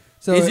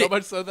 So Is so it-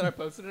 much so that I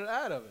posted an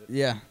ad of it.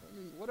 Yeah. I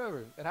mean,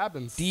 whatever. It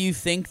happens. Do you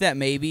think that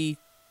maybe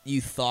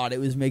you thought it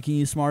was making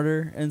you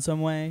smarter in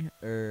some way,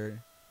 or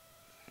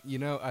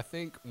I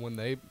think when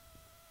they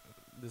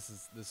this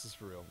is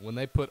for real. When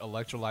they put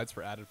electrolytes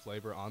for added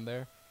flavor on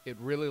there, it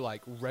really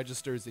like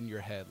registers in your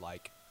head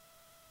like,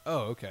 oh,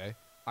 okay,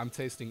 I'm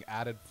tasting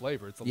added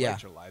flavor. It's Yeah.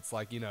 electrolytes,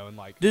 like and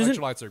like Doesn't-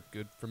 electrolytes are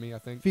good for me. I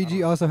think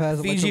Fiji also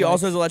has Fiji electrolytes.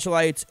 also has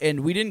electrolytes,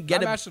 and we didn't I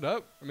get it. mashed it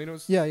up. I mean, it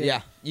was Yeah.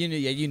 Yeah,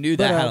 you knew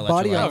But, that had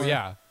Body electrolytes. Oh Armor-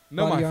 yeah,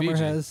 no, Body my Armor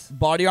Fiji. has.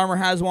 Body Armor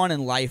has one,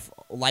 and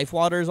Life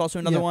Water is also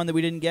another Yeah. one that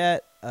we didn't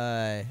get.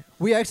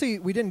 We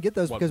didn't get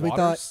those What, because we thought.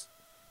 waters?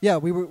 Yeah,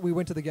 we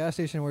went to the gas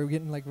station where we were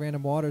getting like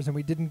random waters, and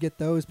we didn't get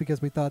those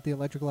because we thought the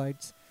electric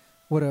lights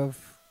would have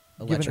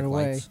given Electric it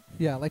away. lights.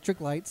 Yeah, electric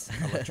lights.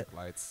 Electric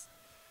lights.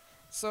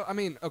 So I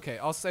mean, okay,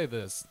 I'll say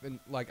this. And,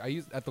 like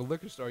at the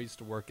liquor store I used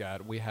to work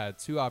at, we had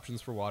two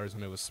options for waters,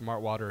 and it was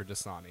Smart Water or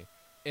Dasani,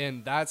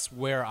 and that's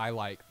where I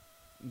like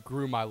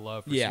grew my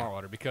love for Yeah. Smart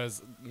Water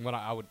because when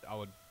I would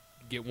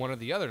get one or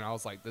the other, and I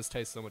was like, this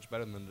tastes so much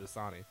better than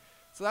Dasani.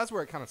 So that's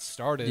where it kind of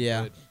started.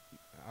 Yeah. But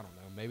I don't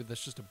know. Maybe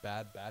that's just a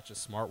bad batch of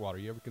Smart Water.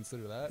 You ever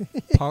consider that?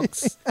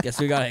 Punks, guess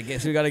we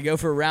gotta go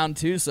for round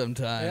 2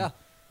 sometime. Yeah.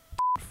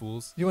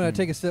 fools. You want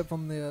to take a sip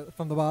from the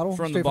bottle?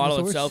 From the Straight bottle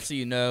source? itself, so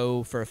you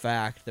know for a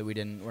fact that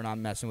we're not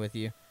messing with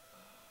you.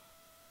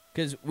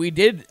 Because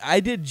I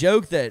did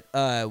joke that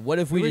what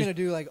if We we were just gonna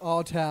do like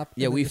all tap.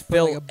 yeah and then we just put,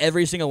 fill like,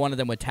 every single one of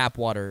them with tap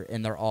water,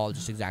 and they're all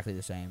just exactly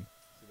the same.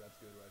 See, that's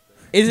good right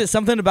there. Is it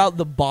something about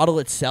the bottle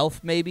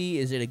itself? Maybe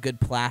is it a good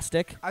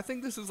plastic? I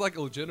think this is like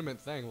a legitimate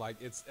thing. Like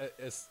it's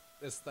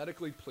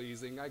aesthetically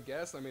pleasing, I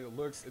guess. I mean,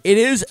 it's It a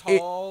is- it-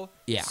 tall,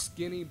 yeah.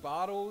 skinny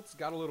bottle. It's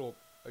got a little.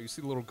 Oh, you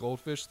see the little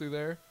goldfish through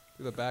there,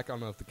 through the back. I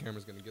don't know if the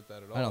camera's gonna get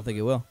that at all. I don't think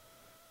but- it will.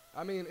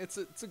 I mean, it's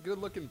a good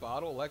looking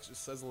bottle. It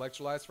says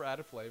electrolytes for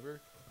added flavor.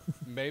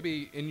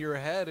 Maybe in your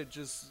head it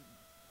just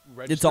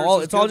registers It's all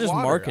as it's all good just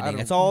water. I marketing. don't-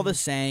 It's all the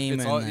same.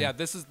 It's and all, then- yeah.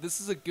 This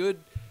is a good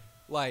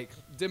like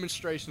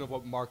demonstration of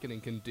what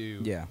marketing can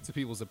do Yeah. to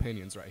people's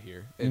opinions right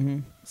here. And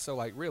Mhm. so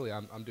like really,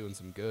 I'm doing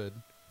some good.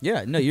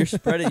 Yeah, no, you're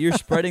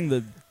spreading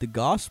the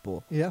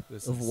gospel Yeah.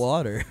 This of is-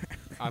 water.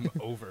 I'm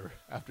over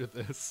after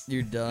this.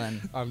 You're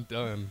done. I'm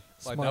done.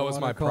 Like Smart that was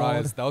water my called.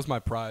 prize. That was my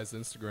prize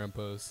Instagram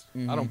post. I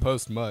Mhm. don't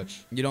post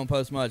much. You don't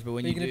post much, but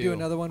when Are you you gonna do, do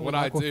another one When with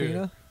I do,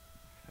 Aquafina?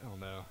 I don't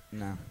know.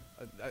 no.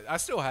 I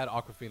still had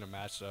Aquafina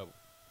matched up.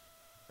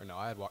 Or no,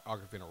 I had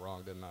Aquafina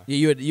wrong, didn't I? Yeah,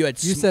 you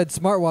had You said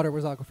smart water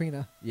was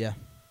Aquafina. yeah.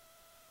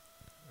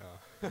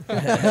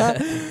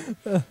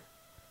 Oh.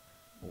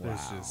 Wow.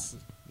 There's just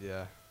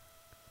yeah.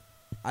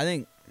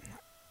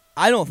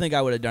 I don't think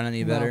I would have done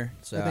any No, better,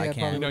 so I think I I can't.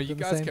 probably You know, would've you done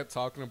the guys same. kept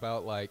talking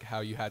about like how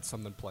you had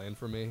something planned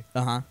for me.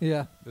 Uh-huh.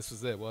 Yeah. This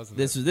was it, wasn't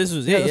This it?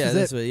 was Yeah, it. this Yeah, was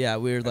this it. was yeah,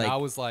 we were And like I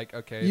was like,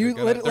 okay, You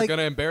they're lit- like-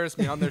 gonna embarrass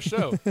me on their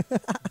show.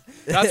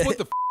 That's what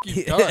the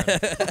you've done.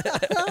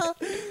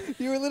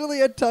 You were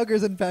literally at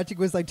Tucker's and Patrick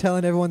was like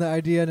telling everyone the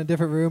idea in a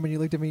different room, and you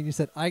looked at me and you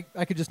said, "I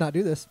could just not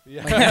do this."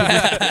 Yeah.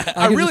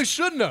 I I could really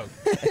shouldn't have.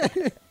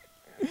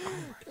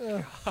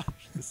 Ugh. Gosh,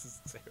 this is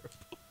terrible.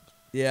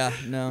 yeah,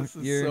 no, This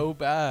is you're so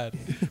bad.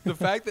 The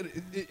fact that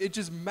it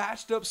just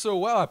matched up so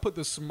well. I put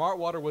the smart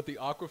water with the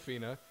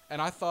Aquafina,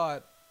 and I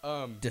thought,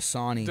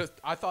 Dasani.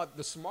 I thought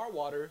the smart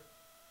water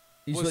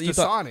You was thought- you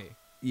thought- Dasani.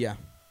 yeah.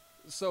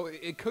 So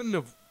it couldn't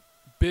have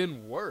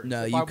been worse.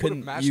 No, If I you would've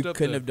couldn't. matched You up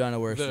couldn't the- have done a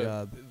worse the,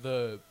 job.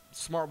 The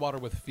smart water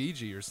with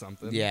Fiji or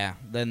something. Yeah,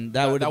 then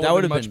That that would would've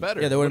have been much been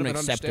better. Yeah, that It would have would've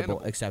been been acceptable.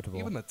 understandable. Acceptable.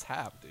 Even the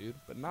tap, dude,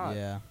 but not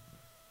yeah.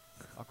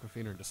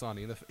 Aquafina or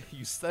Dasani. And if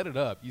you set it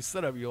up.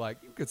 You're like,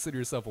 you consider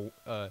yourself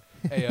a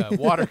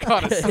water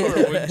connoisseur,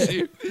 wouldn't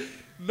you?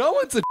 No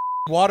one's a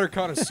water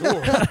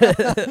connoisseur.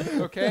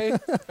 Okay?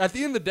 At the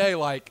end of the day,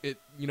 like,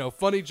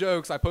 funny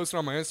jokes. I posted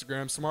on my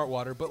Instagram, smart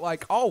water, but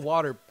like all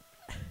water,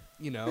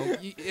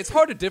 it's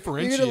hard to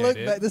differentiate You're gonna look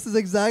it. back. This is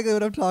exactly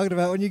what I'm talking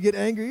about when you get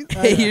angry.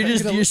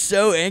 You're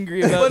so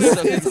angry about But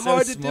something it's so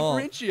hard to small.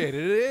 differentiate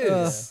it. It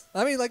is.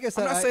 I mean, like I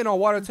said, I'm not saying all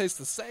water tastes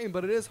the same,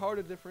 but it is hard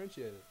to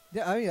differentiate it.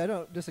 yeah, I mean, I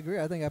don't disagree.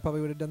 I think I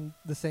probably would have done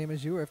the same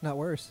as you, or if not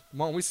worse.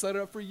 Come on, we set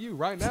it up for you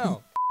right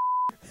now.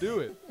 Do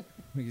it.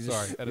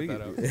 Sorry, edit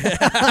that out.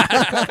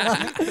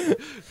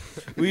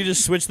 We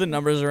just switch the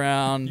numbers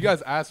around. You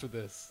guys asked for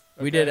this.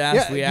 We okay? did ask.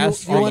 Yeah, we you-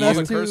 asked you for want you. us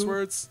All the to- curse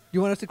words.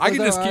 You want us to close I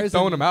can our just keep eyes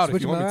throwing and them out if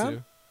switch you want around? me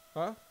to.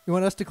 Huh? You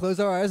want us to close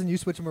our eyes and you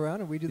switch them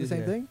around and we do the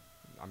same Yeah. thing?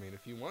 I mean,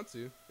 if you want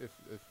to. If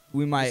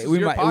We might This is we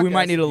your might podcast, we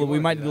might need if a you we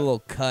wanna might do need a that.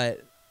 little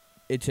cut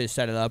it to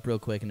set it up real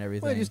quick and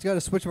everything. Well, you just got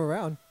to switch them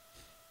around.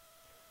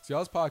 it's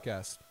y'all's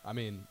podcast. I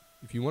mean,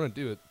 if you want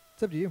to do it,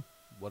 It's up to you.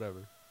 whatever.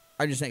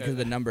 I just think because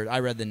the numbers. I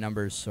read the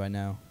numbers, so I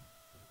know.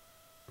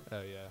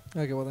 Oh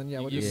yeah. Okay, well then, yeah,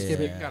 we'll you, just yeah. skip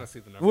you it. can kind of see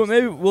the numbers. Well,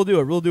 maybe we'll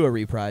do a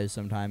reprise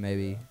sometime,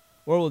 maybe,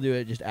 or we'll do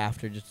it just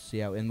after, just to see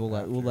how. And we'll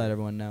After. let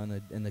everyone know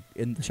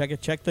in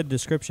check the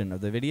description of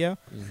the video,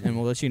 Mhm. and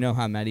we'll let you know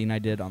how Matty and I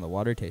did on the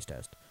water taste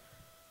test.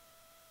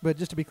 But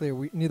just to be clear,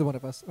 neither one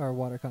of us are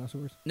water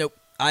connoisseurs. Nope,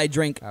 I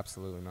drink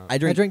Absolutely not. I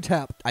drink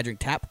tap. I drink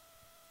tap,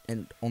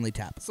 and only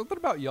tap. Something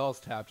about y'all's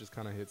tap just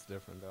kind of hits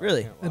different, though. I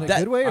Really? can't In lie. a That-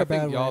 good way or I a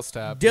bad think way? y'all's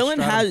tap. the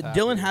Dylan Stratum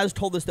tap has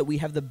told us that we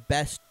have the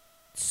best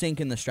sink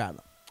in the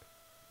Stratum.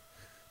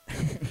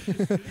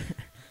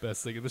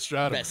 best thing in the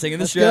Stratum. Best sink in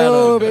the Let's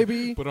go, Stratum.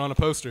 baby. Put it on a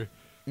poster.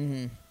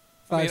 Mm-hmm.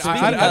 I mean, Speaking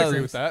I'd of-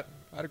 agree with that.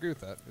 I'd agree with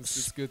that.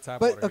 It's good tap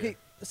But water. okay,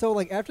 so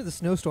like after the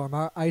snowstorm,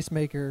 our ice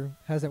maker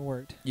hasn't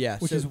worked, Yeah,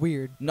 which so is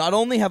weird. not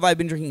only have I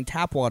been drinking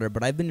tap water,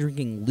 but I've been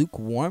drinking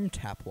lukewarm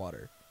tap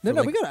water. No, for,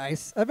 no, like, we got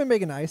ice. I've been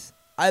making ice.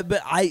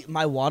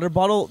 My water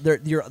bottle,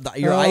 your Oh, ice yeah,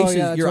 is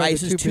your that's right,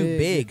 ice they're is too too big.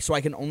 big, so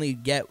I can only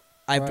get.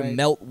 I have to Right.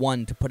 melt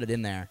one to put it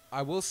in there.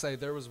 I will say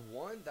there was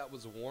one that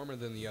was warmer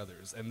than the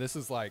others, and this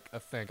is like a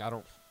thing.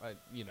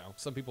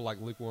 Some people like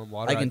lukewarm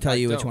water. I can tell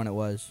you which don't. one it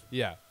was.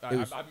 Yeah, It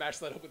was- I matched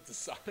that up with the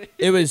Dasani.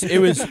 It was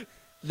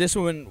this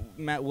one.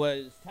 Matt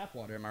was tap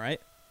water. Am I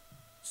right?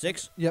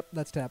 6. Yep,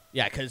 that's tap.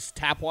 Yeah, because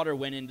tap water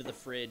went into the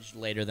fridge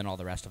later than all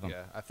the rest of them.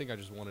 Yeah, I think I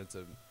just wanted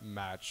to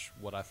match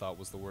what I thought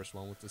was the worst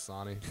one with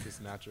Dasani,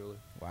 just naturally.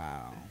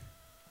 Wow.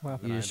 Wow.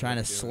 And You're I just trying to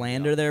ended up doing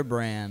slander the their opposite.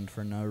 brand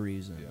for no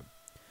reason. Yep.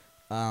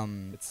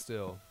 Um. It's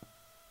still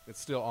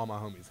all my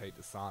homies hate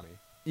Dasani.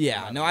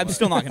 Yeah. matter No, I'm what.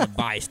 still not gonna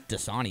buy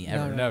Dasani No,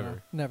 ever. no,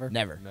 Never. no,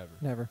 never. Never.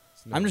 Never.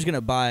 It's I'm just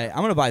gonna buy.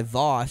 I'm gonna buy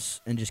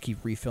Voss and just keep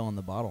refilling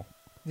the bottle.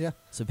 Yeah.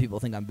 So people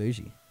think I'm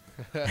bougie.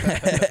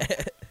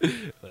 Let's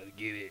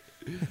get it.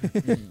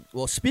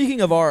 Well,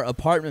 speaking of our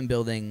apartment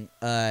building,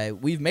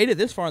 we've made it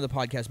this far in the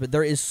podcast, but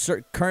there is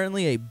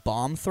currently a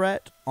bomb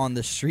threat on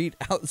the street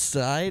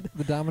outside.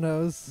 The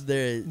Domino's,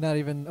 There, not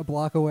even a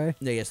block away.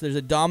 yes, there's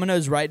a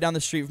Domino's right down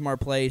the street from our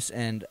place,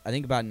 and I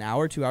think about an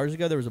hour, 2 hours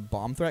ago, there was a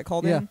bomb threat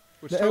called Yeah. in.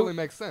 Which The- totally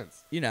makes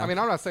sense. You know. I mean,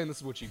 I'm not saying this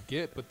is what you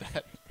get, but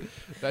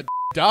that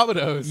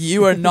Domino's.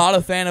 You are not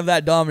a fan of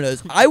that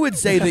Domino's. I would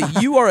say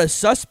that you are a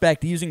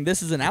suspect using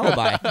this as an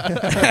alibi.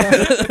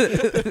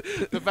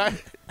 The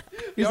fact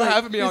He's y'all like-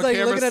 having me he's on like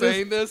camera looking at his-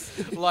 saying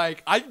this,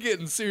 like I can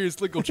get in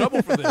serious legal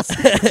trouble for this.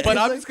 But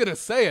I'm just gonna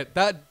say it.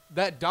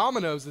 That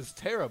Domino's is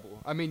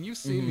terrible. I mean, you've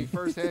seen me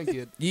firsthand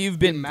get. You've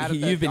been mad at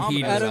that you've been Domino's.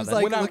 heated about Adam's that.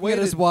 like When I looking at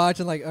his waited- watch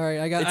and like, all right,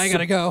 I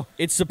gotta go.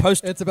 It's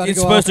supposed It's about to it's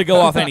go supposed off. to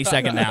go off any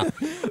second now.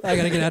 I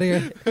gotta get out of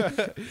here.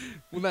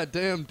 When that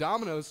damn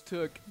Domino's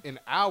took an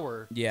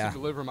hour Yeah. to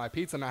deliver my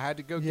pizza, and I had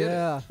to go get it.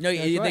 Yeah. No,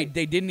 That's right.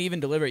 they didn't even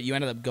deliver it. You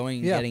ended up going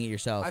and Yeah. getting it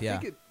yourself. I yeah.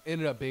 think it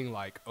ended up being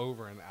like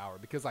over an hour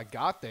because I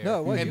got there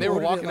No, it was. and You they were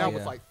ordered it walking out like-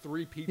 with Yeah. like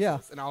 3 pizzas, Yeah.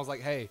 and I was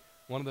like, "Hey,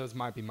 one of those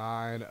might be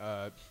mine."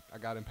 I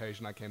got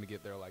impatient. I came to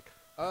get there. Like,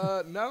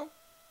 no,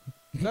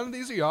 none of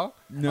these are y'all.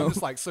 No. I'm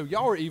just like, so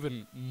y'all are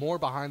even more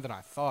behind than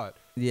I thought.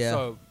 Yeah.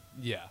 So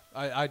yeah,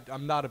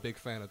 I'm not a big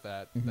fan of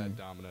that Mhm.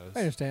 Domino's. I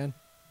understand.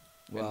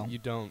 Well. And you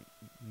don't.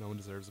 No one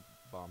deserves a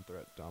bomb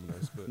threat,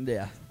 Domino's. But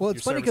Yeah. Well,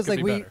 it's your funny service because could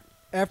like be better.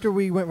 after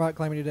we went rock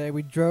climbing today,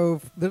 we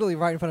drove literally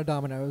right in front of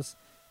Domino's,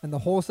 and the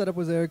whole setup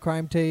was there: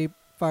 crime tape,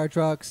 fire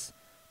trucks.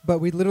 But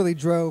we literally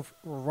drove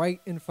right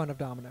in front of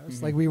Domino's.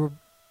 Mhm. Like we were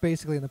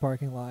basically in the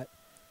parking lot.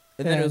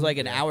 And then it was And- like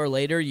an hour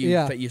later. You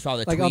Yeah. you saw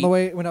the Like tweet. on the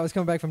way when I was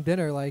coming back from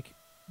dinner, like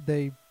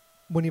they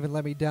wouldn't even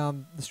let me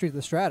down the street of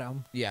the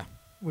Stratum, Yeah.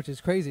 which is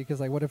crazy because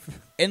like what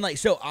if? And like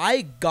so,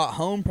 I got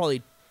home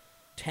probably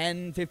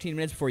 10, 15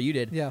 minutes before you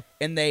did. Yeah,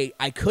 And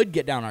I could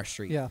get down our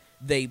street. yeah.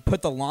 They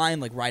put the line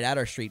like right at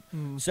our street.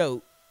 Mm.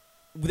 So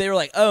they were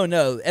like, "Oh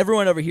no,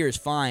 everyone over here is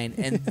fine,"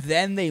 and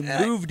then they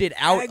moved it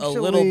out a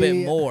little bit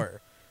Actually-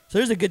 more. So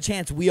there's a good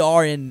chance we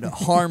are in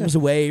harm's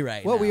way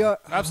right Well, now. we are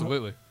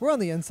Absolutely. We're on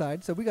the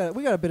inside, so we got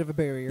a bit of a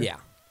barrier. Yeah.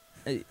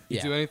 You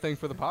Yeah. do anything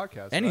for the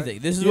podcast? Anything.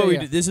 This is Yeah, what we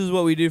yeah. do. This is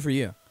what we do for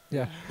you.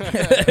 Yeah.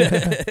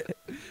 Right?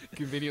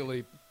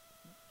 Conveniently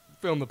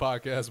film the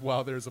podcast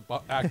while there's a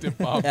active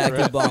bomb Active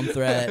threat. bomb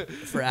threat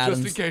for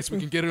Adams. Just in case we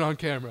can get it on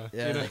camera.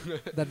 Yeah. You know?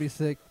 That'd be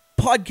sick.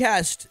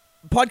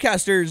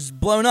 Podcasters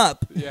blown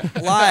up Yeah.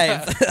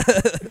 live.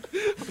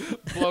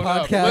 Blown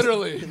up. Podcast.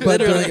 Literally. But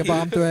during a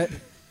bomb threat.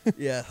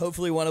 Yeah,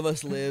 hopefully one of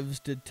us lives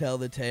to tell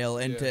the tale,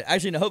 and Yeah. to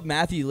actually, I hope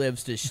Matthew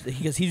lives to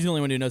because he's the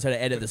only one who knows how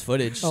to edit this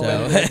footage. Oh,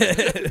 So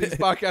These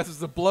podcasts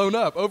have blown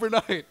up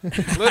overnight,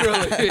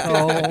 literally.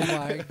 Oh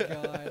my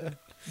god.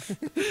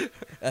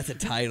 that's a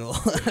title.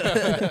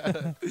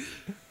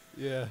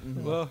 Yeah.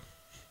 Mhm. Well,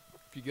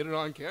 if you get it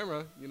on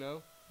camera,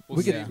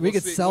 We could- we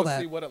could sell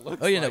that. See what it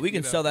looks Oh yeah, no, like, we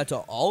can sell that to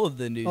all of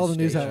the news. All the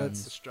news stations.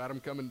 outlets. The stratum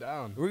coming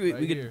down. We right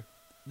could- here.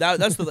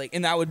 That's the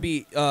and that would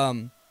be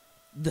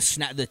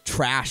the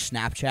trash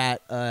Snapchat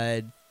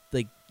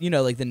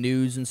like the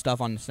news and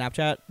stuff on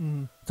Snapchat.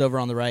 Mhm. It's over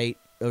on the right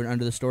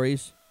under the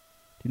stories.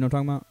 Do you know what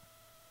I'm talking about?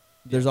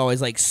 There's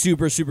always like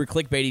super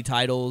clickbaity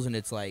titles, and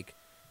it's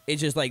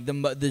just like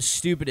the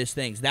stupidest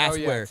things. That's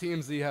where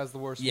TMZ has the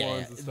worst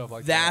ones and stuff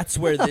like that. that's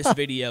where this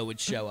video would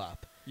show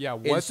up. Yeah,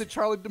 what did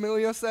Charlie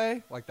D'Amelio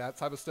say? Like that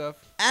type of stuff?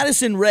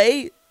 Addison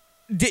Rae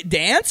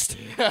danced.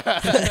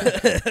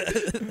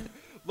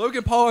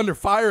 Logan Paul under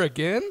fire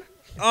again?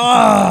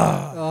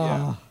 Ah. Oh.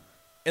 Yeah.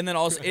 And then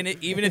also,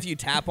 even if you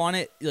tap on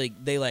it, like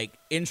they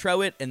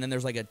intro it, and then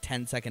there's like a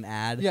 10-second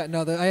ad. Yeah,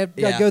 no, I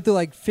Yeah. go through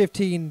like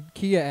 15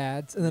 Kia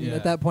ads, and then Yeah.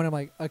 at that point I'm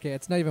like, okay,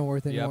 it's not even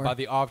worth it Yeah, anymore. by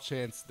the off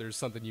chance there's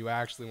something you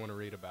actually want to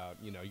read about,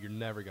 you're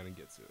never going to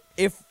get to it.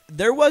 If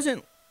there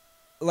wasn't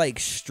like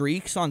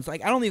streaks on, I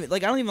don't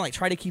even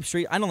try to keep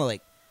streak. I don't know,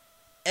 like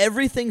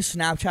everything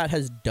Snapchat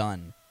has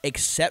done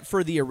except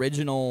for the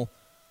original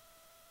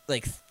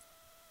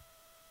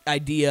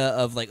idea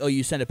of like, oh,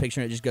 you send a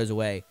picture and it just goes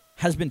away,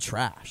 has been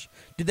trash.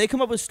 Did they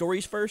come up with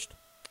stories first?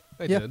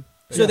 They Yeah. did.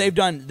 So they've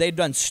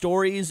done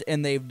stories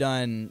and they've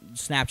done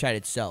Snapchat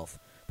itself,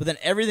 but then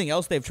everything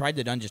else they've tried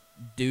to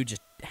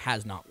just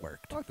has not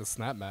worked. I like the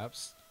snap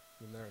maps.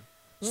 In there.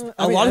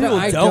 I A mean, lot of people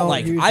I don't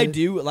like. use I it.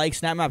 do like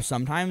Snap Maps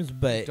sometimes, If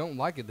but you don't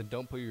like it, then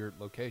don't put your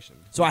location.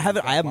 so I have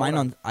it. I have Why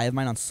mine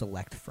not? on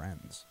Select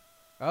Friends.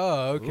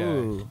 Oh, okay.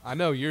 Ooh. I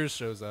know yours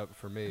shows up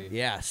for me.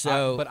 Yeah.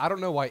 So but I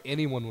don't know why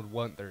anyone would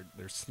want their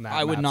snap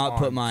I would maps not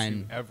put on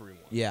mine- to everyone.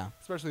 yeah.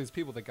 Especially these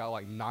people that got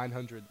like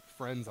 900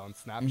 friends on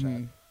Snapchat,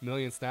 Mhm.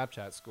 million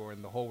Snapchat score,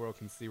 and the whole world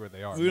can see where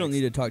they are. We don't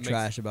need to talk makes-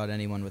 trash about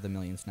anyone with a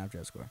million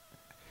Snapchat score.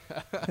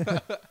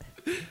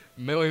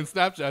 Million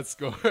Snapchat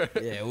score.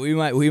 Yeah, we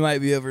might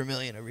be over a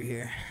million over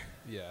here.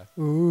 Yeah,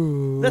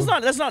 Ooh. That's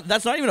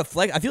not even a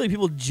flex. I feel like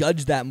people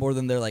judge that more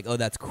than they're like, oh,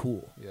 that's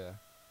cool. yeah.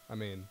 I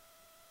mean,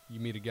 you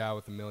meet a guy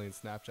with a million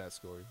Snapchat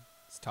score,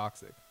 it's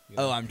toxic.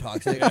 Oh, I'm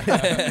toxic.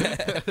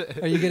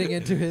 Are you getting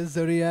into his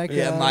zodiac?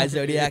 Yeah, my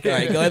zodiac. All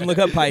right, go ahead and look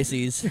up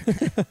Pisces.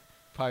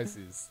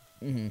 Pisces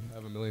Hmm.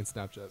 have a million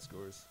Snapchat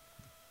scores.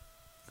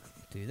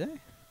 Do they?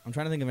 I'm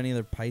trying to think of any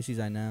other Pisces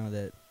I know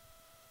that.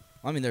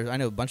 I mean, I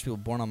know a bunch of people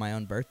born on my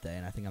own birthday,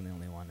 and I think I'm the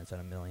only one that's at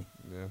a million.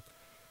 Yeah.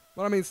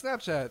 But I mean,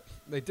 Snapchat,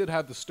 they did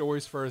have the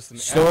stories first, and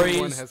Stories.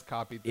 everyone has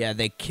copied them. Yeah,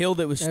 they killed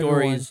it with Everyone.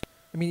 stories.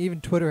 I mean, even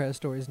Twitter has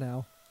stories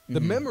now. The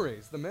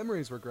Mhm.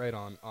 memories were great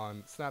on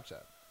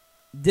Snapchat.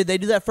 Did they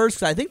do that first?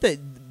 'Cause I think that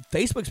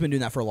Facebook's been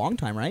doing that for a long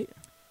time, right?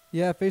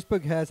 Yeah,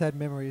 Facebook has had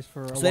memories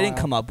for a So while. they didn't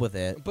come up with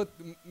it. But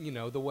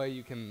the way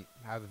you can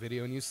have the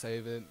video and you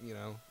save it,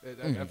 at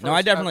Mhm. first- No,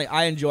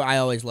 I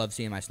always love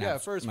seeing my snaps. yeah,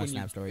 at first my when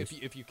snap stories.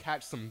 if you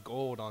catch some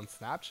gold on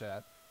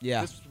Snapchat,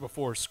 Yeah. this was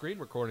before screen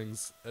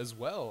recordings as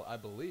well, I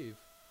believe.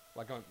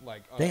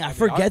 Dang, I on the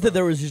forget that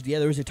iPhone.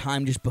 there was a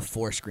time just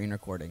before screen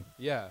recording.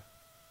 Yeah.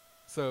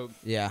 So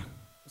Yeah.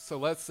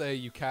 let's say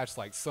you catch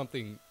like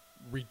something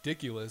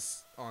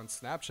ridiculous on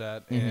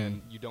Snapchat Mhm.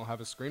 and you don't have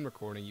a screen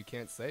recording, you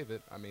can't save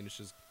it. I mean,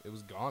 it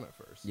was gone at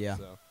first. Yeah.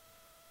 So,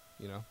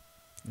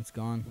 It's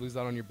gone. lose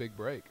out on your big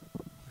break.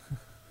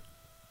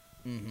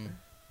 Mm-hmm.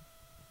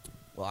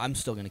 Well, I'm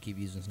still gonna keep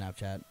using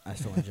Snapchat. I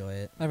still enjoy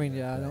it. I mean,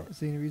 yeah, I Right. don't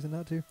see any reason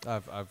not to.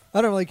 I've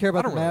I don't really care I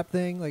about the don't really- map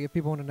thing. Like, if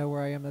people want to know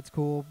where I am, that's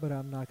cool. But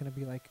I'm not going to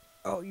be like,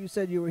 oh, you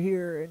said you were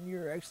here and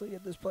you're actually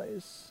at this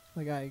place.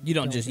 Like, You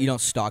don't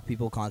stalk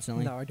people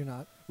constantly. No, I do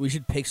not. We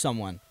should pick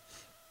someone,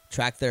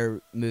 track their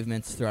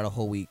movements throughout a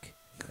whole week,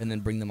 and then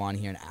bring them on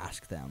here and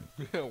ask them.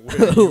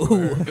 where you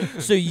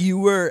were. So you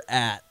were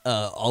at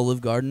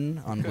Olive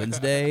Garden on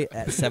Wednesday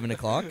at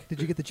 7:00.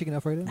 Did you get the chicken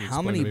Alfredo? How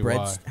Explain many to me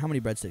why. How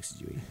many breadsticks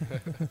did you eat?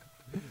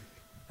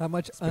 How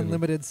much It's been-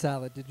 unlimited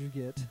salad did you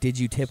get? Did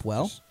you tip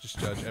well? Just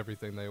judge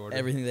everything they order.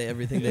 Everything they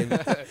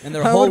and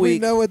their How whole would we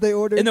week. know what they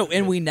ordered? And no,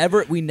 and we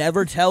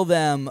never tell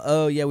them.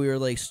 Oh yeah, we were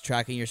like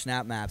tracking your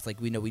snap maps.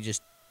 Like we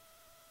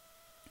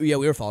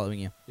were following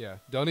you. Yeah.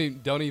 Don't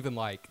even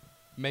like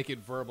make it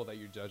verbal that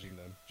you're judging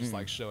them. Just Mm.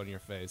 like show it in your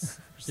face.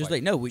 Just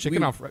like no, we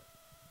chicken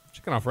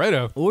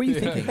Alfredo. What were you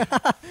Yeah. thinking?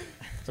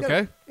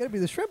 Okay. Gotta be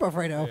the shrimp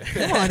Alfredo.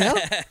 Come on now.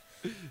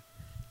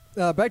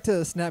 Back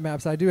to Snap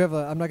Maps. I do have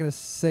I'm not going to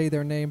say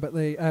their name, but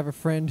I have a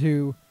friend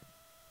who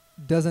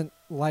doesn't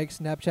like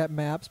Snapchat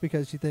Maps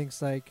because she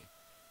thinks like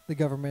the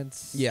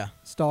government's Yeah.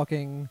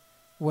 stalking,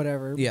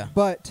 whatever. Yeah.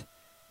 But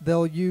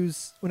they'll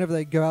use whenever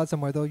they go out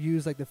somewhere, they'll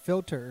use like the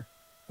filter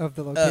of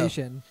the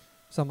location.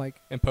 So I'm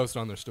like, And post it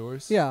on their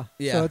stories. yeah.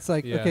 Yeah. So it's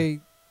like, Yeah. okay,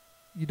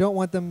 you don't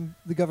want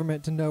the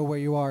government to know where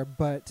you are,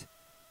 but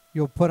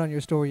you'll put on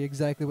your story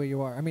exactly where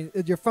you are. I mean,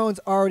 your phone's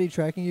already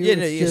tracking you. Yeah,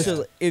 it's just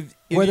so if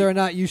whether you, or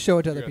not you show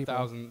it to other Your people.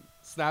 1,000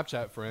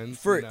 Snapchat friends,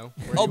 For- you know.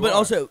 where oh, you but are.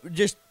 also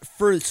just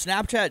for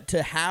Snapchat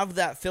to have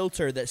that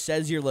filter that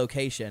says your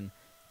location,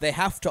 they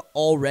have to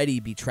already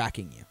be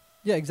tracking you.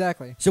 Yeah,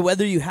 exactly. So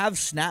whether you have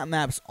Snap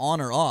Maps on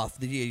or off,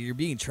 you're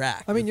being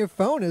tracked. I mean, your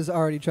phone is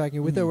already tracking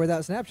you with or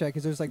without Snapchat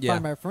because there's like Yeah.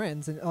 Find My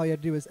Friends, and all you have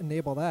to do is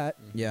enable that.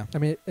 yeah, I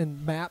mean,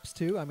 and Maps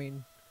too. I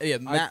mean, yeah,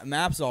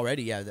 Maps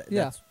already. Yeah,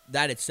 Yeah.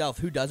 That itself.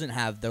 Who doesn't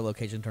have their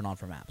location turned on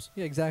for Maps?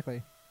 yeah,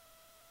 exactly.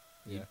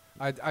 Yeah,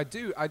 I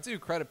do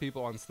credit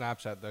people on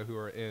Snapchat though who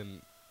are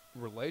in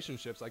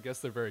relationships. I guess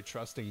they're very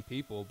trusting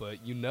people, but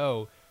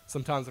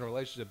sometimes in a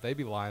relationship they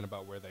be lying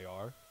about where they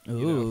are. You know?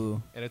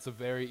 Ooh. And it's a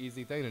very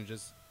easy thing to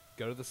just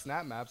go to the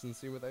Snap Maps and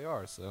see where they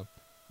are. So,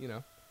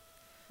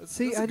 it's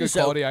See, a I good just-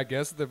 quality, I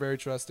guess. They're very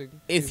trusting.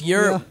 If people.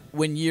 you're Yeah.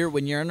 when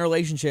you're in a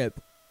relationship,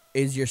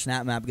 is your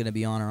Snap Map going to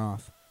be on or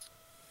off?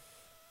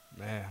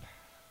 Man,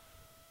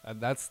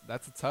 and that's a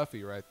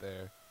toughie right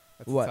there.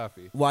 That's What? a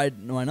toughie. Why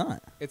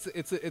not? It's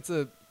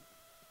a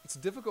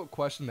difficult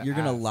question to You're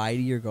going to ask. lie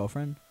to your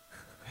girlfriend?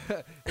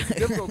 It's a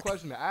difficult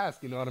question to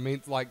ask. You know what I mean?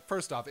 It's like,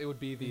 first off, it would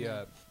be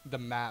the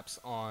maps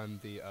on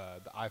the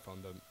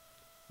iPhone.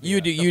 You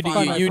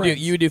Find My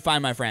Friends. do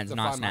Find My Friends, the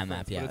not Find My Snap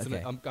Map. Friends, Yeah, but it's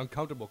okay. an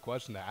uncomfortable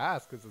question to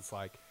ask because it's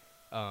like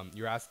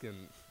you're asking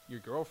your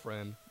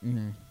girlfriend,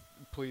 Mm-hmm.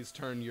 please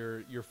turn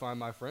your Find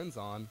My Friends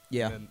on.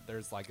 Yeah. And then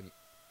there's like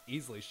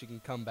easily she can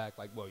come back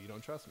like, whoa, you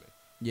don't trust me,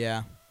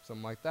 Yeah.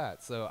 something like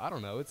that. So I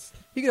don't know. It's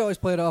You could always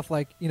play it off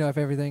like, if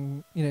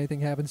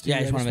anything happens to Yeah, I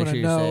you, just wanna make wanna sure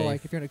you're know, safe.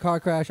 like if you're in a car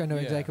crash, I know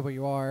Yeah. exactly where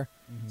you are.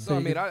 so I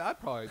you mean could- I'd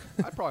probably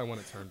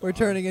want to turn. We're on.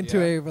 turning into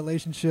Yeah. a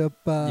relationship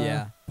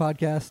Yeah.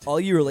 podcast. All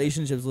you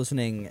relationships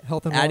listening,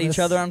 Health and at each wellness.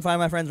 other on Find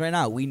My Friends right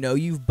now. We know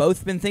you've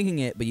both been thinking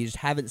it, but you just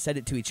haven't said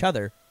it to each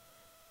other.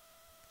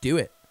 Do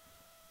it.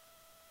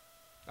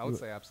 I would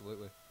say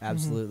absolutely.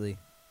 Absolutely.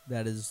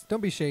 That is.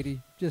 Don't be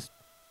shady. Just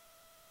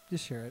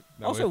share it.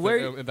 That Also,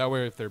 way where- that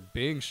way if they're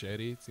being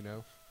shady, it's,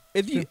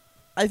 If you,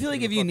 I feel like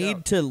Stay if the you fuck need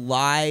out. to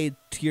lie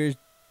to your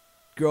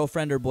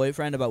girlfriend or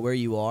boyfriend about where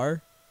you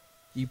are,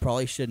 you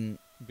probably shouldn't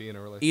be in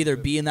a relationship. either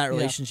be in that Yeah.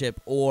 relationship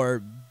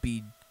or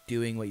be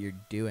doing what you're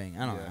doing.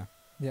 I don't Yeah. know.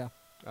 Yeah.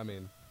 I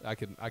mean, I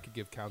could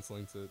give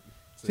counseling to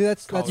See,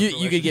 that's- college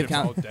You could give relationships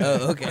coun- all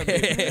day. Oh, okay. I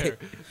mean,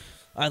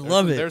 I there's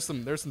love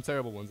some- it. There's some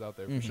terrible ones out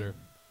there for Mhm. sure.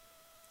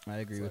 I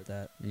agree It's with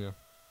that. Yeah.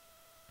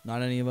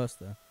 Not any of us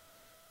though.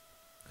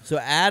 So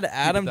add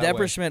Adam that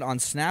way. Depperschmidt on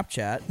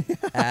Snapchat.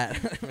 at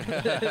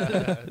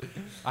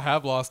I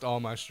have lost all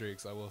my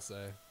streaks, I will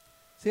say.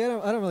 See, I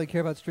don't really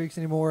care about streaks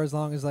anymore as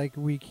long as like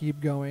we keep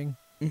going.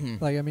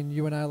 Mhm. Like, I mean,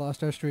 you and I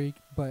lost our streak,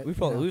 but We've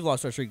you know. we've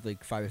lost our streak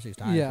like 5 or 6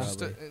 times. Yeah. Just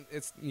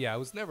probably. it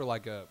was never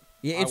like a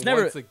Yeah, I it's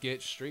never. want to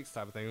get streaks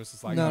type of thing. It was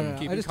just like no, I'm no, no.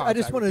 keeping I just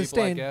contact wanted with to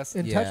people, I stay guess.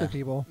 in touch Yeah. with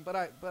people. But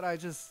I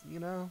just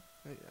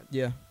I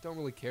Yeah. don't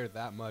really care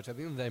that much. At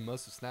the end of the day,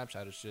 most of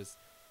Snapchat is just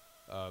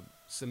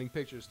sending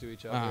pictures to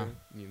each other.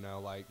 Uh-huh.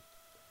 Like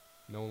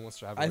no one wants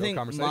to have a I real think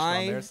conversation my-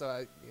 on there.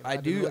 So I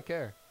didn't do- really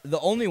care. The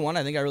only one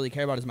I think I really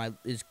care about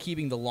is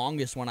keeping the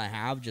longest one I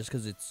have, just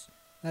because That's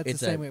it's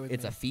the same a way with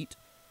it's me. a feat.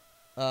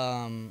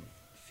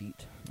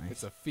 Feet. Nice.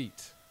 It's a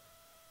feat.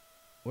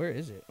 Where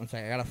is it? One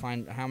second. I gotta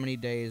find how many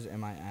days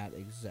am I at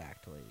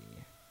exactly.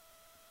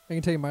 I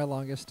can tell you my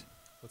longest.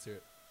 Let's hear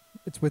it.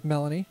 It's with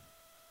Melanie,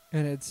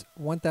 and it's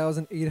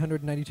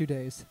 1,892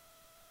 days.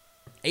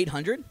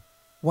 800.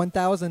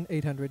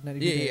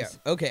 1,892 Yeah, days.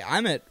 yeah. Okay,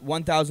 I'm at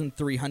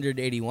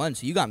 1,381.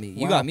 So you got me.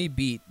 You Wow. got me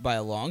beat by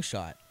a long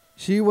shot.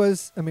 She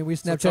was. I mean, we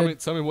So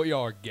Snapchatted tell me what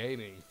y'all are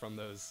gaining from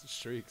those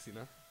streaks.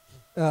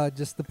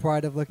 just the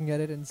pride of looking at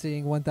it and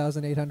seeing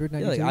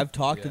 1,892. Yeah, like I've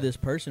talked to Yeah. this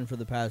person for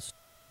the past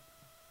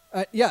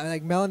yeah,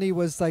 like Melanie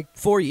was like,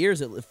 4 years,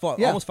 Yeah.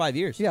 almost 5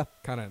 years. yeah,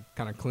 Kind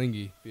of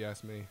clingy, if you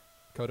ask me.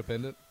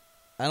 Codependent.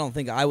 I don't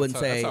think I wouldn't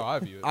That's say. how I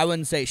view it. I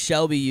wouldn't say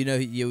Shelby.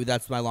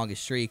 That's my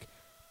longest streak.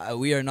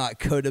 We are not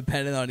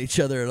codependent on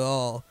each other at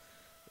all.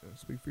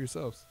 Speak for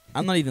yourselves.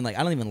 I'm not even like.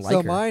 I don't even like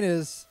so her. mine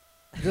is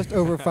just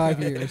over 5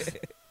 years.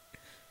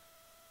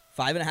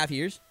 5.5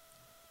 years.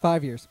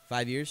 5 years.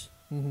 5 years.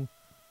 hmm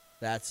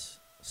That's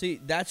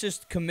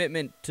just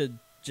commitment to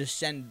just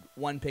send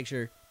one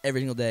picture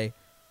every single day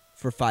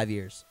for 5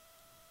 years.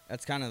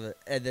 That's kind of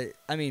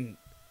I mean,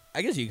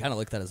 I guess you kind of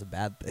look at that as a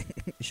bad thing,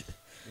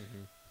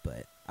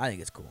 but I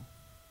think it's cool.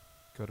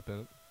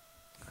 Codependent.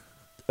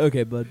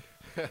 Okay, bud.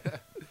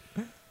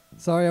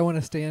 Sorry, I want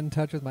to stay in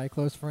touch with my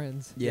close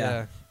friends.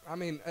 Yeah. I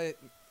mean,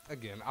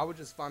 again, I would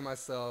just find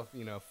myself,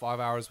 5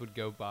 hours would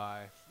go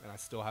by, and I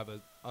still have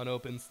an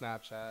unopened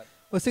Snapchat.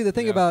 Well, see, the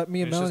thing about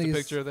me and it's Melanie just a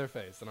is picture of their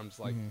face, and I'm just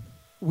like, Mhm.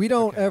 we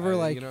don't okay, ever I-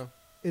 like.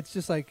 It's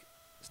just like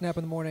snap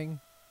in the morning,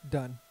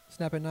 done.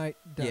 Snap at night,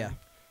 done. Yeah.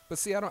 But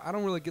see, I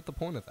don't really get the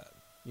point of that,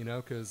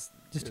 because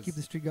Just to keep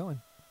the streak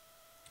going.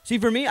 See,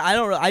 for me, I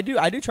don't. I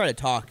do try to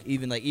talk,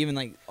 even like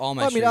all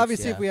my. Well, I mean, streaks,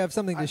 obviously, yeah. if we have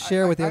something to I-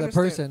 share I- with the I other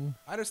understand. person,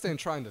 I understand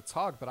trying to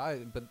talk, but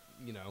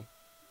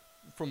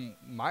from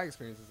my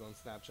experiences on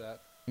Snapchat,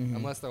 Mhm.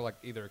 unless they're like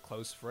either a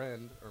close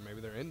friend or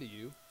maybe they're into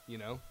you,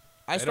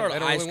 I They don't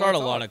start really a wanna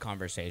lot talk. of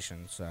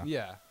conversations. So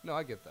Yeah, no,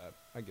 I get that.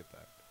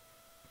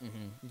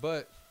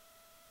 But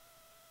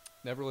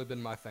never really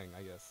been my thing,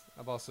 I guess.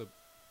 I've also,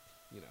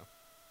 you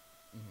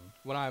know,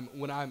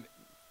 when I'm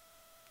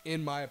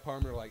in my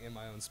apartment or like in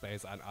my own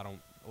space, I don't.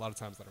 A lot of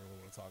times I don't really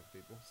want to talk to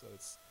people, so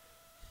it's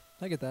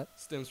I get that.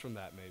 stems from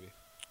that maybe.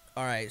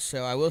 All right,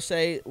 so I will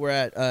say we're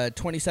at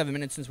 27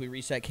 minutes since we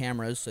reset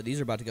cameras, so these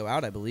are about to go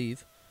out, I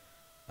believe.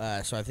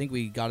 So I think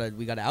we gotta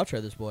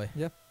outro this boy.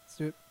 Yeah, let's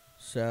do it.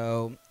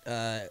 So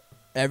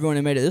everyone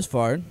who made it this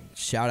far,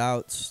 shout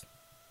outs.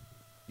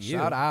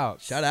 Shout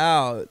out. Shout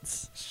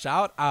outs.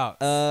 Shout out.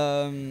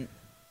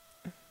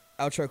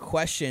 Outro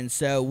question.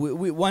 So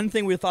we one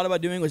thing we thought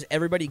about doing was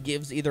everybody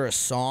gives either a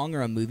song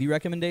or a movie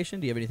recommendation.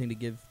 Do you have anything to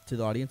give to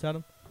the audience,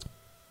 Adam?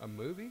 A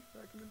movie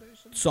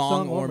recommendation?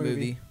 Song or or movie.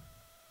 movie.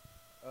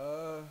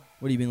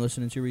 What have you been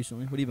listening to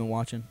recently? What have you been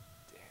watching?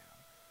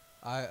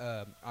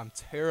 I'm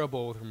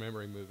terrible with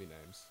remembering movie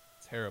names.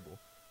 Terrible.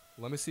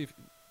 Let me see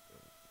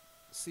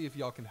if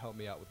y'all can help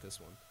me out with this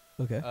one.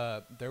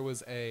 Okay. There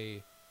was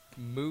a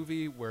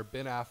movie where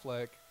Ben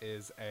Affleck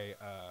is a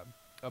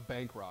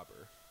bank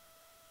robber.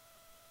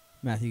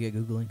 Matthew, get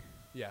Googling.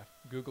 Yeah,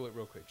 Google it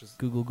real quick. Just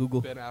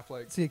Google. Ben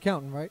Affleck. It's the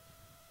accountant, right?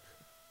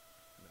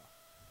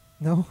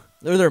 No.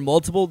 No? Are there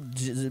multiple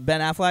Ben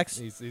Afflecks?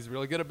 He's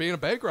really good at being a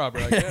bank robber,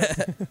 I guess.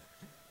 Is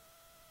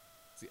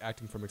he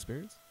acting from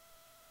experience?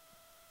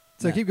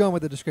 So Matt. keep going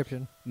with the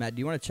description. Matt, do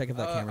you want to check if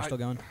that camera's still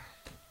going?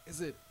 Is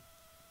it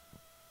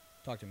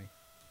Talk to me.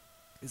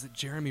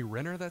 Jeremy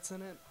Renner that's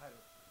in it?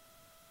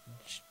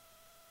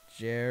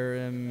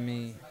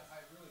 Jeremy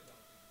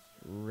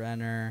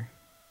Renner.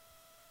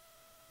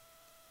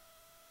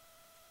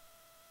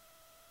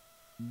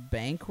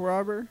 Bank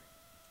robber?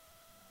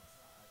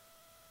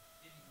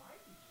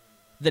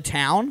 The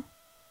Town?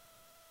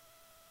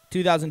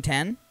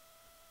 2010?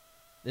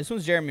 This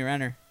one's Jeremy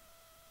Renner.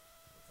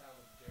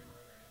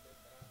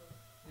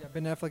 Yeah,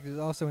 Ben Affleck is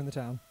also in the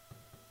town.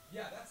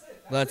 Yeah, that's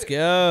it. Let's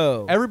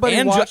go. Everybody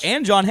and watch-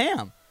 and John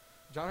Hamm.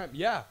 John Hamm.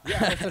 Yeah.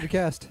 That's the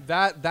cast.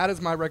 That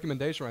is my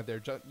recommendation right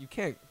there. You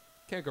can't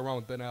go wrong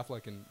with Ben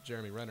Affleck and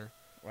Jeremy Renner,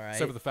 Right.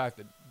 except for the fact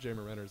that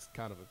Jeremy Renner is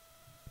kind of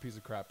a piece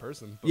of crap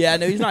person. But Yeah,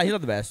 no, he's not the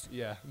best.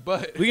 yeah,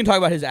 but We can talk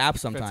about his app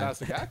sometime.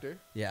 fantastic actor.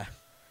 Yeah.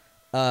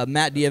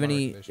 Matt, do you have That's my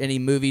recommendation. any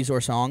movies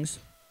or songs?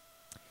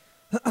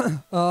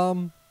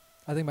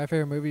 I think my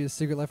favorite movie is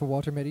Secret Life of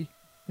Walter Mitty.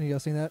 Have you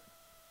guys seen that?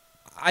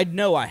 I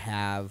know I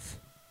have,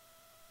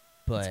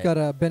 but It's got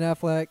Ben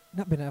Affleck.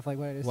 Not Ben Affleck.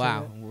 Wait, I just said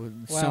wow,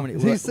 that. so Wow. many.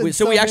 He's in So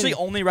so we actually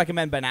many. only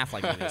recommend Ben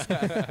Affleck movies.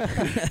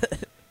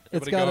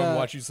 Everybody got go and a-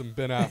 watch you some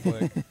Ben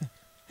Affleck.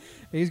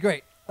 He's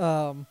great.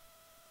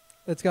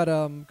 It's got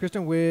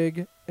Kristen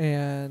Wiig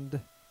and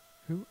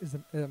who is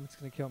it's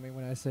gonna kill me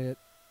when I say it.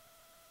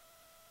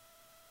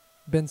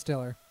 Ben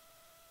Stiller,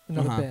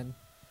 another Uh-huh. Ben,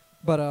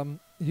 but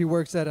he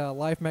works at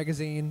Life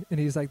magazine and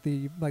he's like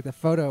the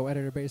photo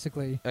editor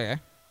basically. Okay.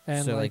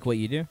 And So like what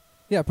you do?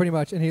 yeah, pretty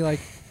much. And he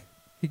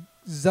he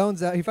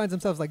zones out. He finds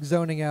himself like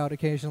zoning out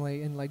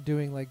occasionally and like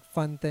doing like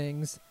fun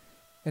things,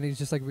 and he's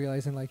just like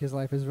realizing like his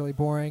life is really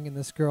boring. And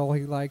this girl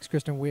he likes,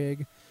 Kristen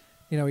Wiig,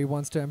 he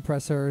wants to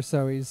impress her,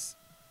 so he's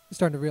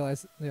starting to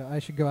realize I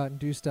should go out and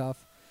do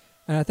stuff.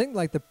 And I think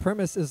like the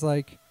premise is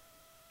like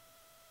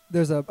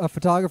there's a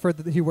photographer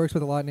that he works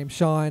with a lot named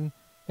Sean,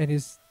 and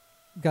he's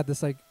got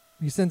this like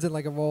he sends in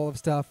like a roll of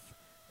stuff,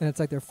 and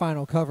it's like their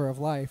final cover of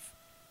Life.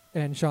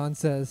 And Sean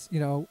says,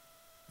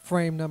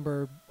 frame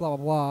number blah, blah,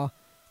 blah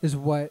is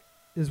what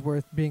is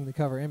worth being the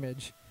cover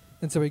image.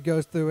 And so he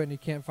goes through it and he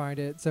can't find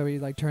it. So he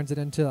like turns it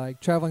into like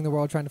traveling the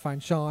world trying to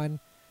find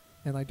Sean.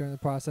 And like during the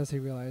process, he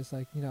realized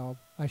like,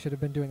 I should have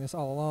been doing this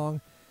all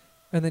along.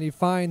 And then he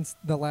finds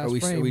the last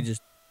frame. Are we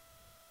just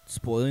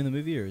spoiling the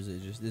movie, or is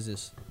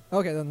this?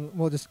 Okay, then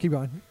we'll just keep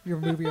going. Your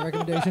movie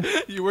recommendation.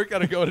 You were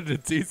kind of going into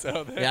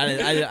detail there.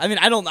 Yeah, I mean,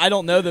 I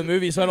don't know the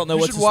movie, so I don't know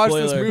you what's should a watch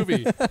spoiler. this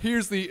movie.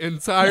 Here's the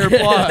entire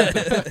plot.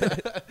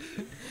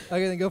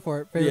 Okay, then go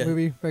for it. Favorite Yeah.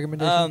 movie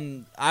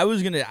recommendation. I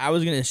was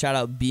gonna shout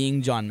out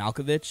Being John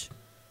Malkovich,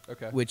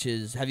 Okay. which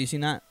is, have you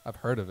seen that? I've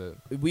heard of it.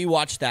 We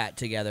watched that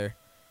together.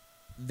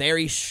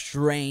 Very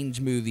strange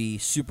movie,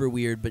 super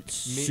weird, but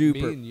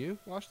super. Me and you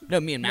watched it? No,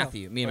 me and No.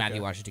 Matthew. Me and Okay.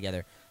 Matthew watched it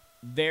together.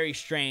 Very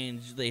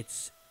strange.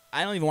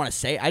 I don't even want to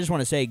say. I just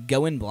want to say,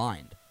 go in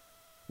blind.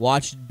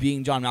 Watch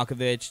Being John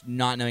Malkovich,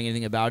 not knowing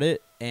anything about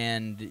it,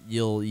 and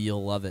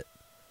you'll love it.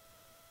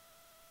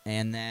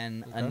 And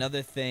then Okay.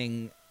 another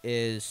thing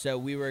is, so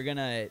we were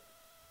gonna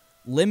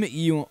limit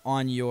you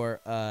on your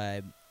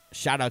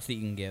shout outs that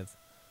you can give.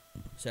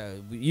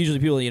 So usually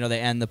people, they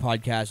end the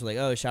podcast with like,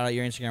 oh, shout out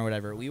your Instagram or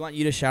whatever. We want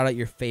you to shout out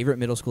your favorite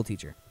middle school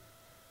teacher.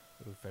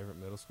 Ooh, favorite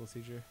middle school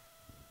teacher?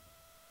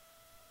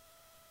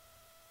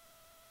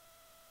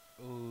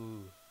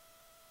 Ooh.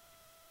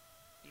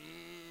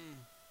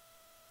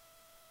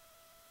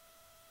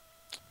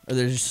 Are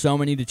there just so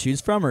many to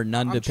choose from, or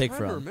none I'm to pick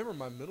trying to from? remember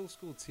my middle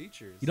school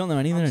teachers. You don't know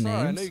any of I'm their sorry,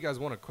 I names? know you guys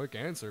want a quick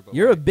answer, but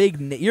You're a like,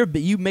 big.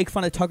 You make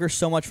fun of Tucker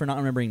so much for not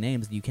remembering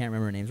names. You can't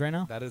remember names right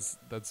now. that's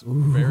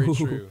Ooh. very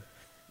true.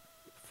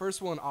 first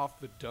one off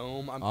the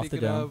dome. I'm Off the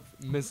thinking dome.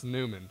 of Miss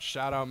Newman.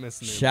 Shout out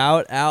Miss Newman.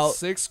 Shout out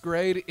 6th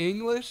grade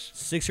English.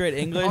 6th grade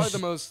English. Probably the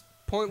most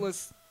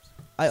pointless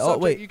wait.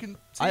 subject you can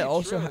teach. I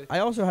also really. I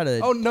also had a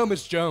Oh no,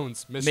 Miss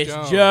Jones. Miss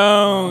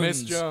Jones.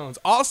 Miss Jones.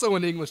 Also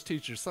an English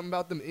teacher. Something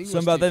about them English.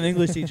 Some about them teachers.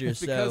 English teachers.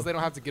 Because so. they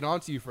don't have to get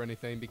onto you for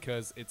anything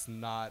because it's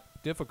not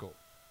difficult.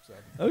 So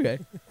Okay.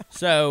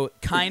 So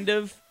kind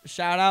of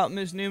shout out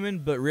Miss Newman,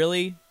 but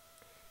really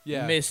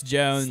yeah, Miss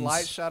Jones.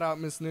 Slight shout out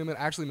Miss Newman.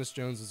 Actually, Miss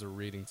Jones is a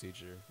reading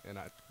teacher, and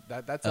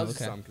that tells you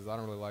okay. something because I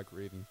don't really like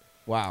reading.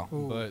 Wow.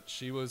 Ooh. But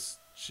she was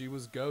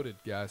goated,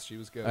 guys. She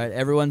was goated. All right,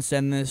 everyone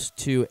send this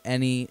to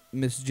any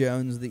Miss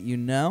Jones that you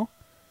know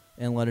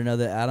and let her know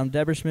that Adam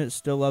Deberschmidt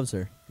still loves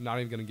her. Not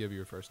even gonna give you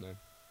her first name.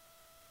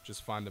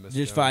 Just find a Miss.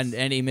 Just Jones. find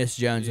any Miss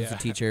Jones that's a Yeah.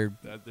 teacher.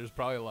 There's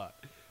probably a lot.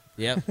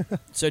 Yep.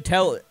 So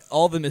tell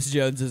all the Miss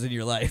Joneses in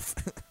your life.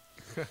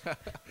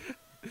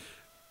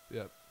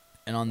 Yep.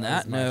 And on That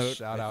that was my note,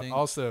 shout I out. think-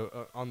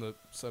 Also, on the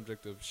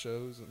subject of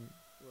shows and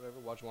whatever,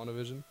 watch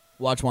WandaVision.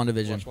 watch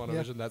WandaVision. Watch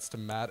WandaVision. That's to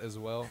Matt as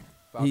well. He-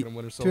 Falcon and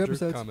Winter Soldier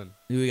episodes. coming.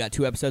 We got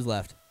 2 episodes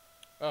left.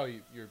 Oh,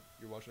 you're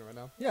watching it right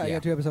now. Yeah, Yeah. you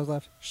got 2 episodes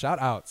left. Shout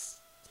outs.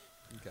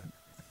 Okay.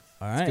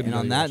 All It's right. good to And know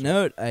on you that watch it.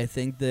 note, I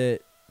think that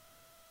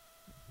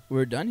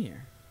we're done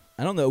here.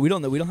 I don't know. We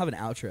don't know. We don't have an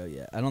outro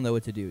yet. I don't know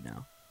what to do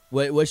now.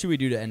 What should we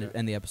do to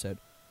end the episode?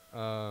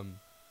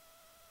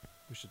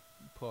 We should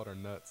pull out our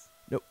nuts.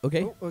 Nope.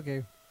 Okay. Oh,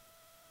 okay.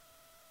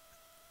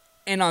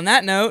 And on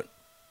that note,